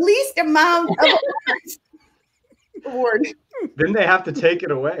Lady or least amount of awards. Award. Didn't they have to take it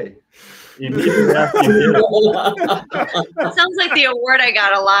away? You need to have to get it. Sounds like the award I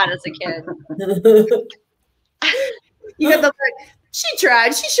got a lot as a kid. You got the she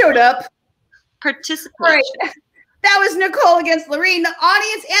tried, she showed up. Participation. Right. That was Nicole against Lorene. The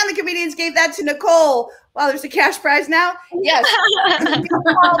audience and the comedians gave that to Nicole. Wow, there's a cash prize now. Yes.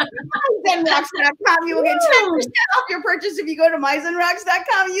 MyZenRocks.com. You will get 10% off your purchase if you go to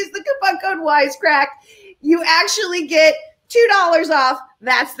MyZenRocks.com and use the coupon code Wisecrack. You actually get $2 off.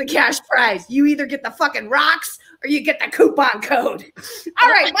 That's the cash prize. You either get the fucking rocks or you get the coupon code. All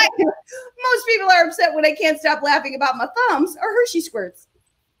right. Most people are upset when I can't stop laughing about my thumbs or Hershey squirts.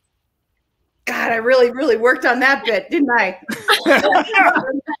 God, I really, really worked on that bit, didn't I?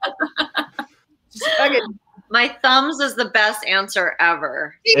 My thumbs is the best answer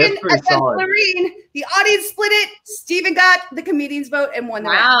ever. Stephen against Lorene. The audience split it. Stephen got the comedian's vote and won the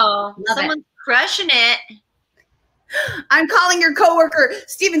round. Wow. Someone's crushing it. I'm calling your coworker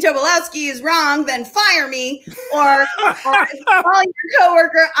Stephen Tobolowsky is wrong, then fire me. Or calling your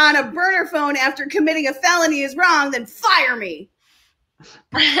coworker on a burner phone after committing a felony is wrong, then fire me.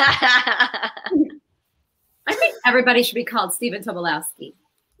 I think everybody should be called Stephen Tobolowsky.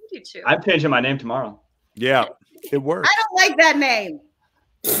 You too. I'm changing my name tomorrow. Yeah, it works. I don't like that name.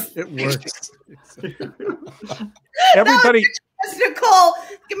 It works. Everybody. That's Nicole.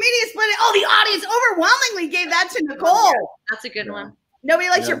 Comedian split it. Oh, the audience overwhelmingly gave that to Nicole. That's a good one. Nobody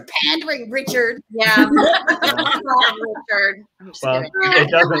likes your pandering, Richard. Yeah. Richard. Well, it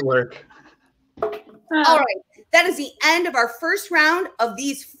doesn't work. All right. That is the end of our first round of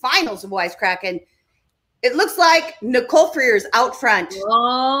these finals of Wisecrackin. It looks like Nicole Freer's out front.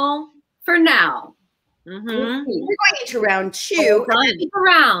 Well, for now. Mm-hmm. We're going into round two. Keep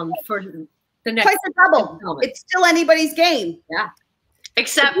around for the next. Twice a double. It's still anybody's game. Yeah.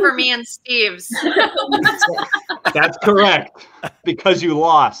 Except for me and Steve's. That's correct. Because you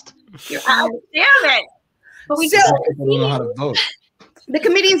lost. Damn it. But we I don't know how to vote. The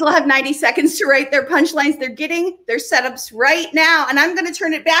comedians will have 90 seconds to write their punchlines. They're getting their setups right now. And I'm going to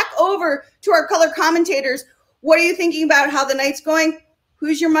turn it back over to our color commentators. What are you thinking about how the night's going?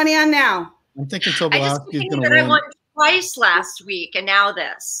 Who's your money on now? I'm thinking I just Tobolowsky's thinking going to that I win. won twice last week, and now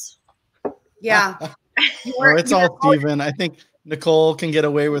this. Yeah. Well, it's all Steven. I think Nicole can get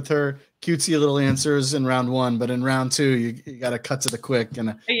away with her cutesy little answers in round one, but in round two, you got to cut to the quick.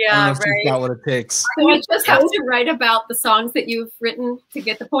 And I don't know if she's got what it takes. So I just have to write about the songs that you've written to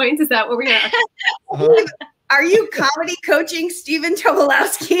get the points. Is that what we're going to? Are you comedy coaching Stephen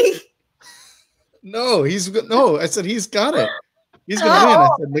Tobolowsky? No, I said he's got it. He's going to win. I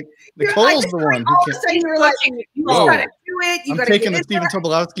said Nicole's the one All who of a can. sudden you were like, you Whoa. got to do it. You I'm got to taking get the it. Stephen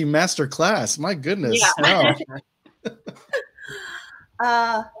Tobolowsky master class. My goodness. Yeah.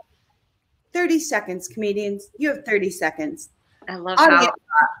 Wow. 30 seconds, comedians. You have 30 seconds. I love Audience.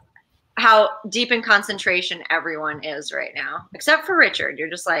 how deep in concentration everyone is right now, except for Richard. You're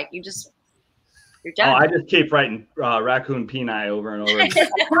just like, you're Oh, done. I just keep writing raccoon peni over and over.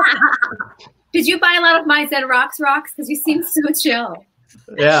 Did you buy a lot of My Zen Rocks? Because you seem so chill.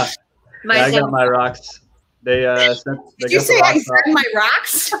 Yeah. My I Zen- got my rocks. They Did you say I said my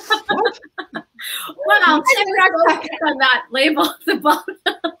rocks? Wow, 10 rocks on that label at the bottom.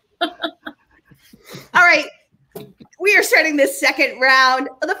 All right. We are starting this second round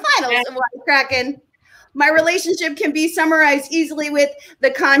of the finals of Wisecrackin. My relationship can be summarized easily with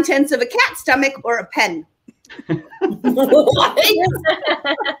the contents of a cat's stomach or a pen. All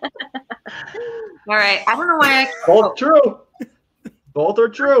right. I don't know why both true. Both are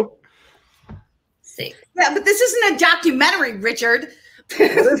true. See. Yeah, but this isn't a documentary, Richard.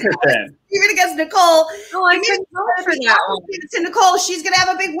 What is it then? Even against Nicole. Oh, I couldn't go for that one. Give it to Nicole. She's gonna have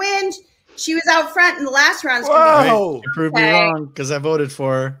a big win. She was out front in the last round. Whoa! You proved me wrong because I voted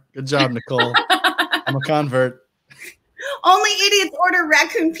for her. Good job, Nicole. I'm a convert. Only idiots order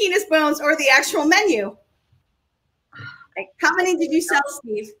raccoon penis bones or the actual menu. How many did you sell,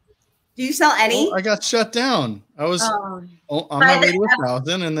 Steve? Did you sell any? Oh, I got shut down. I was on my way to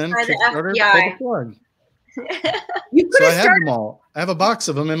 1,000 and then Kickstarter pulled the plug. You could So I have have started. them all. I have a box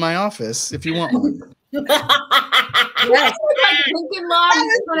of them in my office if you want one. Yes. Like Lincoln Log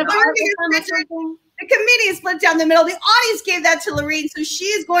in front of Arkham or something. The comedian split down the middle. The audience gave that to Lorene, so she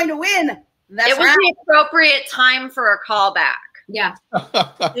is going to win. It was the appropriate time for a callback. Yeah.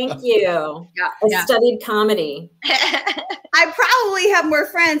 Thank you. Yeah. Studied comedy. I probably have more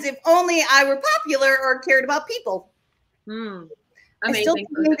friends if only I were popular or cared about people. I still think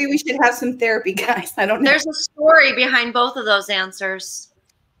maybe we should have some therapy, guys. I don't know. There's a story behind both of those answers.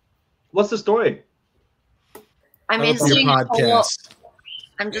 What's the story? I mean, seeing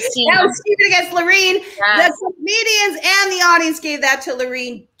I'm just seeing. That was Stephen against Lorene. Yes. The comedians and the audience gave that to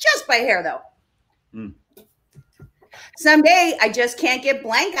Lorene just by hair, though. Someday I just can't get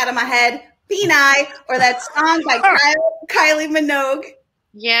blank out of my head. Peni or that song by Kylie Minogue.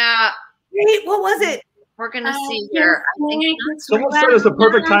 Yeah. Wait, what was it? We're gonna see here. I think Someone said it's the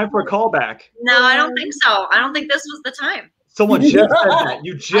perfect time for a callback. No, I don't think so. I don't think this was the time. Someone just said that.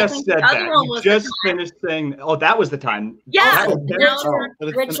 You just think said the other that. one You was just finished saying, "Oh, that was the time." Yeah. Oh, that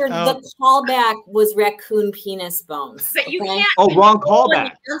was- Richard, the callback was raccoon penis bones. But you okay? can't. Oh, wrong control when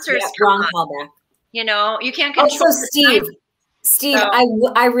callback. the answers Yeah, come wrong up. callback. You know, you can't control. Also, the time. Steve, So-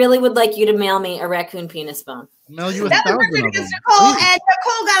 I really would like you to mail me a raccoon penis bone. Mail you That was 1,000 Richard of them. against Nicole, and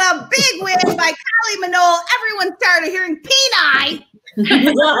Nicole got a big win by Kylie Minogue. Everyone started hearing Peni.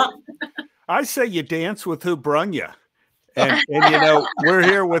 I say you dance with who brung you. And you know, we're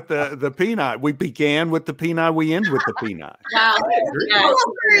here with the peanut. We began with the peanut, we end with the peanut. Wow.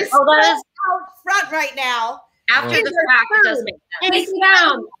 Coworkers Oh, that is out front right now. after Is the our fact. It does third- make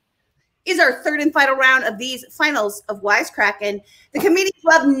sense. Is our third and final round of these finals of Wisecrackin. The comedians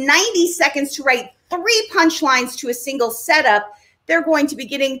will have 90 seconds to write 3 punchlines to a single setup. They're going to be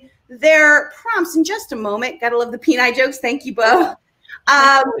getting their prompts in just a moment. Gotta love the Peni jokes. Thank you, Bo.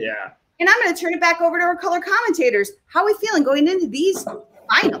 Yeah. And I'm going to turn it back over to our color commentators. How are we feeling going into these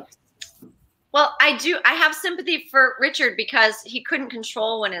finals? Well, I have sympathy for Richard because he couldn't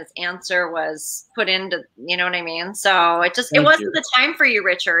control when his answer was put into, you know what I mean? So it Thank wasn't you. the time for you,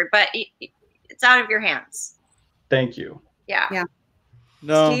 Richard, but it's out of your hands. Thank you. Yeah. Yeah.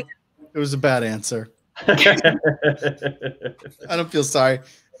 No, Steve? it was a bad answer. I don't feel sorry.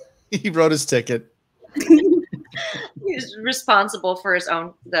 He wrote his ticket. He's responsible for his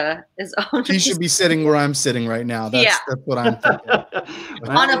own. He should be sitting where I'm sitting right now. That's what I'm thinking.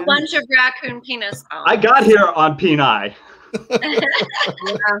 on a bunch of raccoon penis bones. I got here on Peni.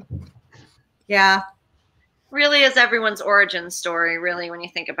 Yeah. Really is everyone's origin story, really, when you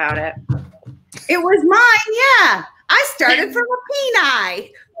think about it. It was mine, yeah. I started from a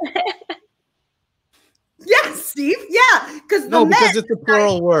Peni. Yes, Steve. Yeah, because No, because it's a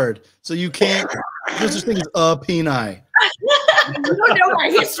plural word. So you can't, there's such thing as a peni. You don't know my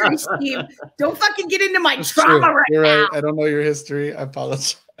history, Steve. Don't fucking get into my trauma True. right You're now. right. I don't know your history. I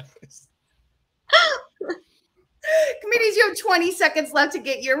apologize. Comedians, you have 20 seconds left to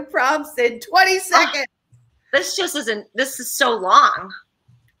get your prompts in. 20 seconds. This just isn't, this is so long.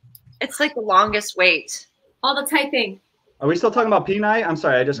 It's like the longest wait. All the typing. Are we still talking about Peni? I'm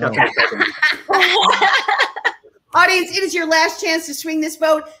sorry, I just got 20 seconds. Audience, it is your last chance to swing this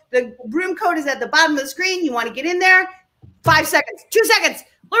vote. The room code is at the bottom of the screen. You want to get in there? 5 seconds. 2 seconds.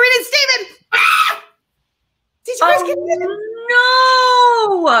 Lorene and Steven. Ah! Did you guys get in?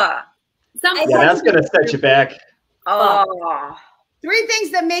 No. Yeah, that's going to set you back. Oh. 3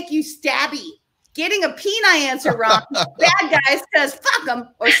 things that make you stabby. Getting a Peni answer wrong. Bad guys, because fuck them.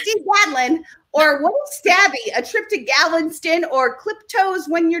 Or Steve Gadlin. Or what is stabby? A trip to Galveston or clip toes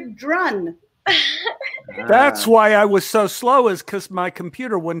when you're drun. That's why I was so slow, is because my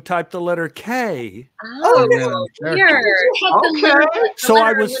computer wouldn't type the letter K. Oh, weird. Okay. So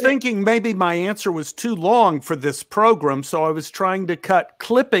I was thinking maybe my answer was too long for this program, so I was trying to cut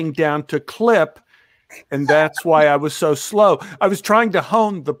clipping down to clip, and that's why I was so slow. I was trying to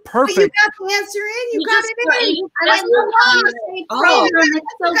hone the perfect. But you got the answer in. You got it in. And I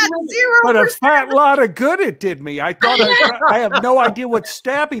love zero. But a fat lot of good it did me. I thought I have no idea what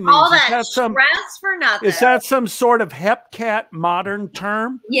stabby means. All that stress for nothing. Is that some sort of hepcat modern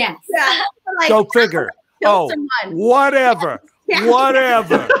term? Yes. Yeah. Like, Go figure. Oh, whatever.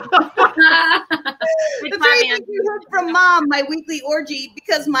 Whatever. The three things you heard from Mom, my weekly orgy,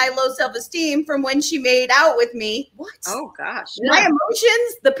 because my low self-esteem from when she made out with me. What? Oh, gosh. My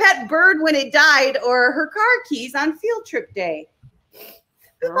emotions, the pet bird when it died, or her car keys on field trip day. Who's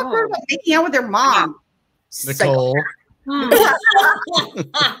the bird about making out with their mom? Nicole. That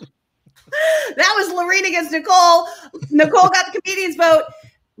was Lorene against Nicole. Nicole got the comedian's vote.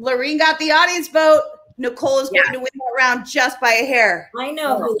 Lorene got the audience vote. Nicole is going to win that round just by a hair. I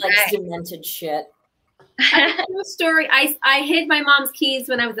know who likes demented shit. True story. I hid my mom's keys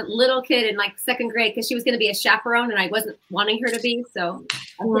when I was a little kid in like 2nd grade because she was going to be a chaperone and I wasn't wanting her to be. So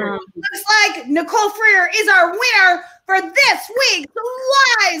looks like Nicole Freer is our winner for this week's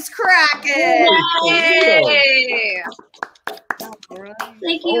Wisecrackin. Yay!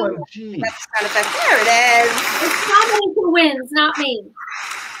 Thank you. That's kind of fact. There it is. It's somebody who wins, not me.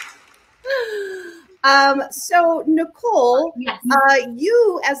 So Nicole,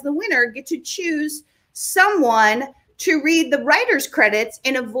 you as the winner get to choose someone to read the writer's credits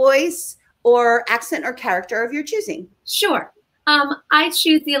in a voice or accent or character of your choosing. Sure. I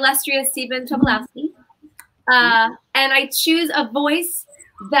choose the illustrious Stephen Tobolowsky. And I choose a voice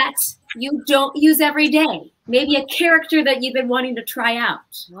that you don't use every day. Maybe a character that you've been wanting to try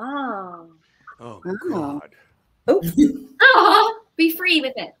out. Wow. Oh, God. Oh, be free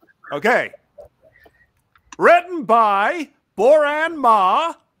with it. Okay. Written by Boran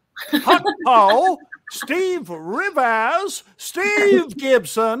Ma, Huck Poe, Steve Rivas, Steve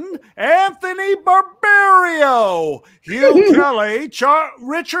Gibson, Anthony Barbario, Hugh Kelly,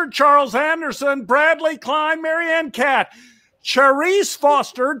 Richard Charles Anderson, Bradley Klein, Marianne Catt, Charisse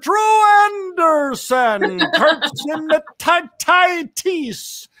Foster, Drew Anderson, Kurt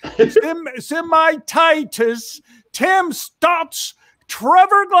Simititis, Tim Stotts,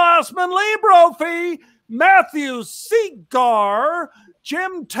 Trevor Glassman, Lee Brophy, Matthew Seagar,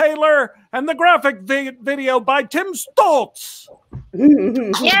 Jim Taylor, and the graphic video by Tim Stoltz.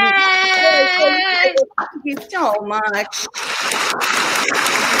 Yay! Thank you so much.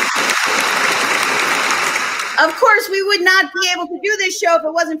 Of course, we would not be able to do this show if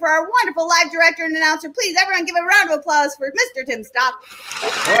it wasn't for our wonderful live director and announcer. Please, everyone give a round of applause for Mr. Tim Stotz.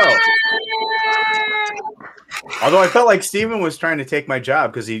 Oh. Although I felt like Steven was trying to take my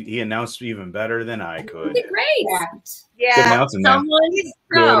job because he announced even better than I could. Great. Yeah. Good announcing, man. Someone's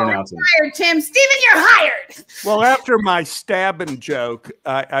Good announcing. hired, Tim. Steven, you're hired. Well, after my stabbing joke,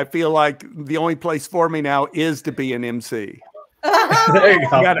 I feel like the only place for me now is to be an MC. There you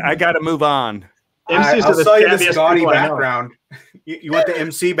go. I got to move on. MCs I'll are the sell you the scabbiest Scotty people I know. background. You want the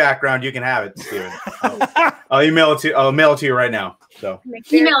MC background? You can have it, Steven. I'll mail it to you right now. So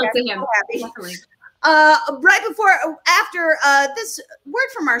Email it to him. Definitely. After this word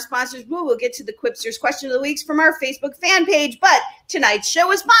from our sponsors, we will get to the Quipsters question of the weeks from our Facebook fan page. But tonight's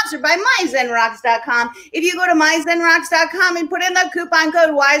show is sponsored by MyZenRocks.com. If you go to MyZenRocks.com and put in the coupon code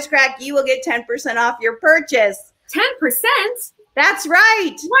Wisecrack, you will get 10% off your purchase. 10%? That's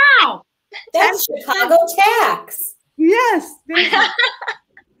right. Wow. That's Chicago tax. Yes.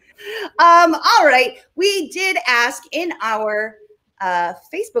 All right. We did ask in our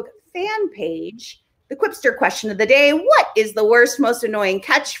Facebook fan page the Quipster question of the day. What is the worst, most annoying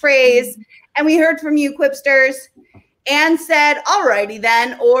catchphrase? And we heard from you, Quipsters, and said, alrighty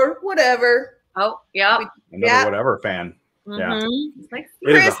then, or whatever. Oh, yeah. another whatever fan. Yeah. Like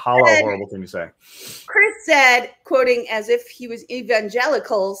It is a hollow, horrible thing to say. Chris said, quoting as if he was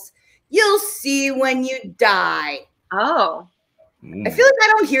evangelicals, "You'll see when you die." Oh. I feel like I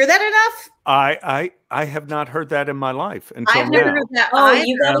don't hear that enough. I have not heard that in my life until I've never now. heard that. Oh,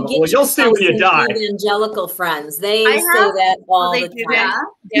 you gotta get you'll see when you die. Evangelical friends. They say that all the time.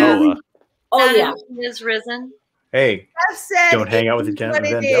 Yeah. Oh yeah. Is risen. Hey, Jeff said, don't hang out with the what it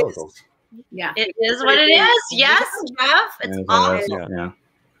is. evangelicals. Yeah. It is what it is. Yes, Jeff. It's awesome. Yeah.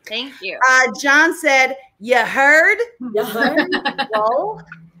 Thank you. John said, "You heard? You heard? Whoa."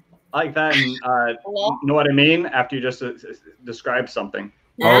 I like that. And, know what I mean? After you just describe something.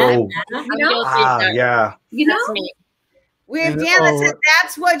 Oh. I'm guilty of that. Yeah. You know me. We have Dan that said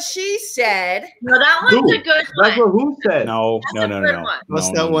that's what she said. No, that one's a good one. That's what who said? No. What's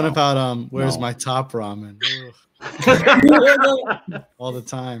that one about? Where's my top ramen? All the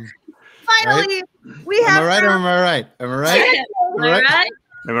time. Finally, we have. Am I right or am I right? Am I right? Am I right?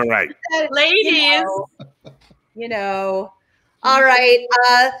 Am I right? Ladies. You know. All right.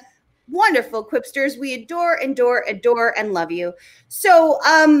 Wonderful Quipsters. We adore, and love you. So,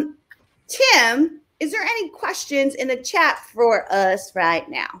 Tim, is there any questions in the chat for us right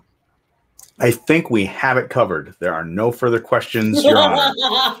now? I think we have it covered. There are no further questions, Your Honor.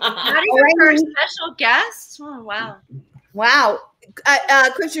 Not even for a special guest? Oh, wow. Wow.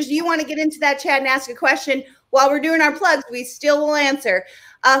 Quipsters, do you want to get into that chat and ask a question? While we're doing our plugs, we still will answer.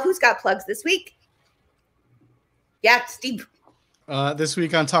 Who's got plugs this week? Yeah, Steve. This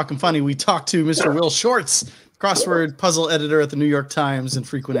week on Talking Funny, we talked to Mr. Will Shorts, crossword puzzle editor at the New York Times and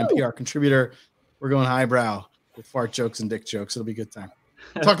frequent NPR contributor. We're going highbrow with fart jokes and dick jokes. It'll be a good time.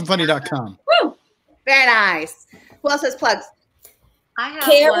 TalkingFunny.com. Woo! Very nice. Who else has plugs? I have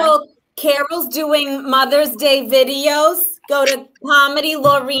Carol's doing Mother's Day videos. Go to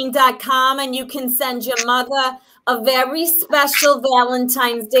ComedyLaureen.com and you can send your mother a very special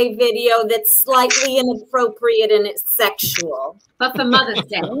Valentine's Day video that's slightly inappropriate and it's sexual. But for Mother's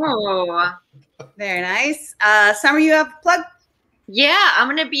Day. Oh. Very nice. Summer, you have a plug? Yeah, I'm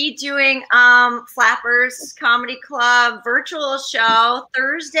going to be doing Flappers Comedy Club virtual show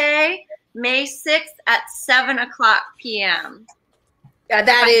Thursday, May 6th at 7:00 p.m. Yeah,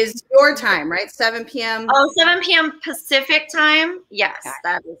 that is your time, right? 7 p.m. Oh, 7 p.m. Pacific time? Yes,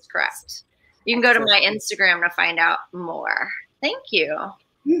 that is correct. You can go to my Instagram to find out more. Thank you.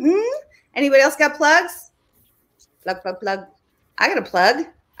 Anybody else got plugs? Plug. I got a plug.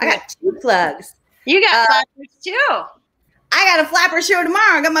 I got 2 plugs. You got flappers too. I got a flapper show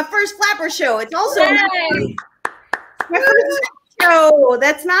tomorrow. I got my first flapper show. It's also my first show.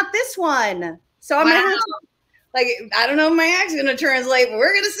 That's not this one. So I'm gonna have to, I don't know if my accent's gonna translate, but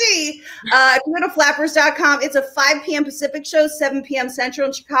we're gonna see. If you go to flappers.com, it's a 5 p.m. Pacific show, 7 p.m. Central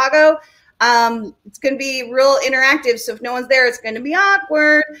in Chicago. It's going to be real interactive. So if no one's there, it's going to be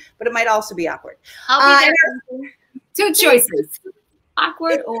awkward, but it might also be awkward. I'll be there. 2 choices,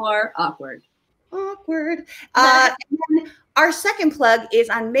 awkward or awkward. Awkward. And then our second plug is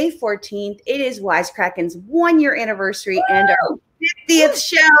on May 14th. It is Wisecrackin's 1-year anniversary and our 50th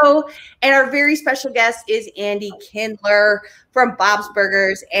show. And our very special guest is Andy Kindler from Bob's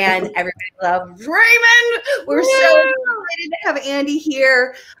Burgers. And everybody loves Raymond. We're so excited to have Andy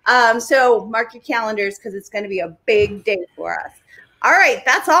here. So mark your calendars because it's going to be a big day for us. All right.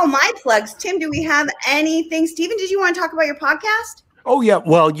 That's all my plugs. Tim, do we have anything? Steven, did you want to talk about your podcast? Oh, yeah.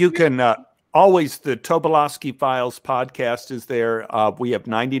 Well, you can always, the Tobolowsky Files podcast is there. We have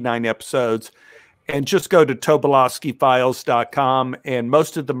 99 episodes. And just go to Tobolowskyfiles.com. And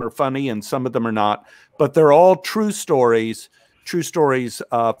most of them are funny and some of them are not. But they're all true stories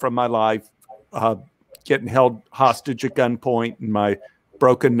from my life, getting held hostage at gunpoint and my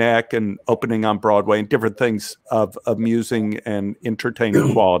broken neck and opening on Broadway and different things of amusing and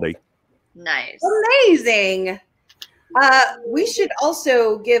entertaining quality. Nice. Amazing. We should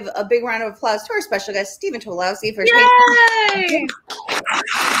also give a big round of applause to our special guest, Stephen Tobolowsky, for Yay!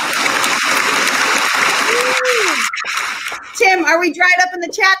 Tim, are we dried up in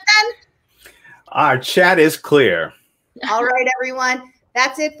the chat then? Our chat is clear. All right, everyone.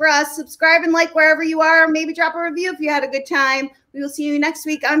 That's it for us. Subscribe and like wherever you are. Maybe drop a review if you had a good time. We will see you next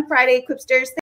week on Friday, Quipsters.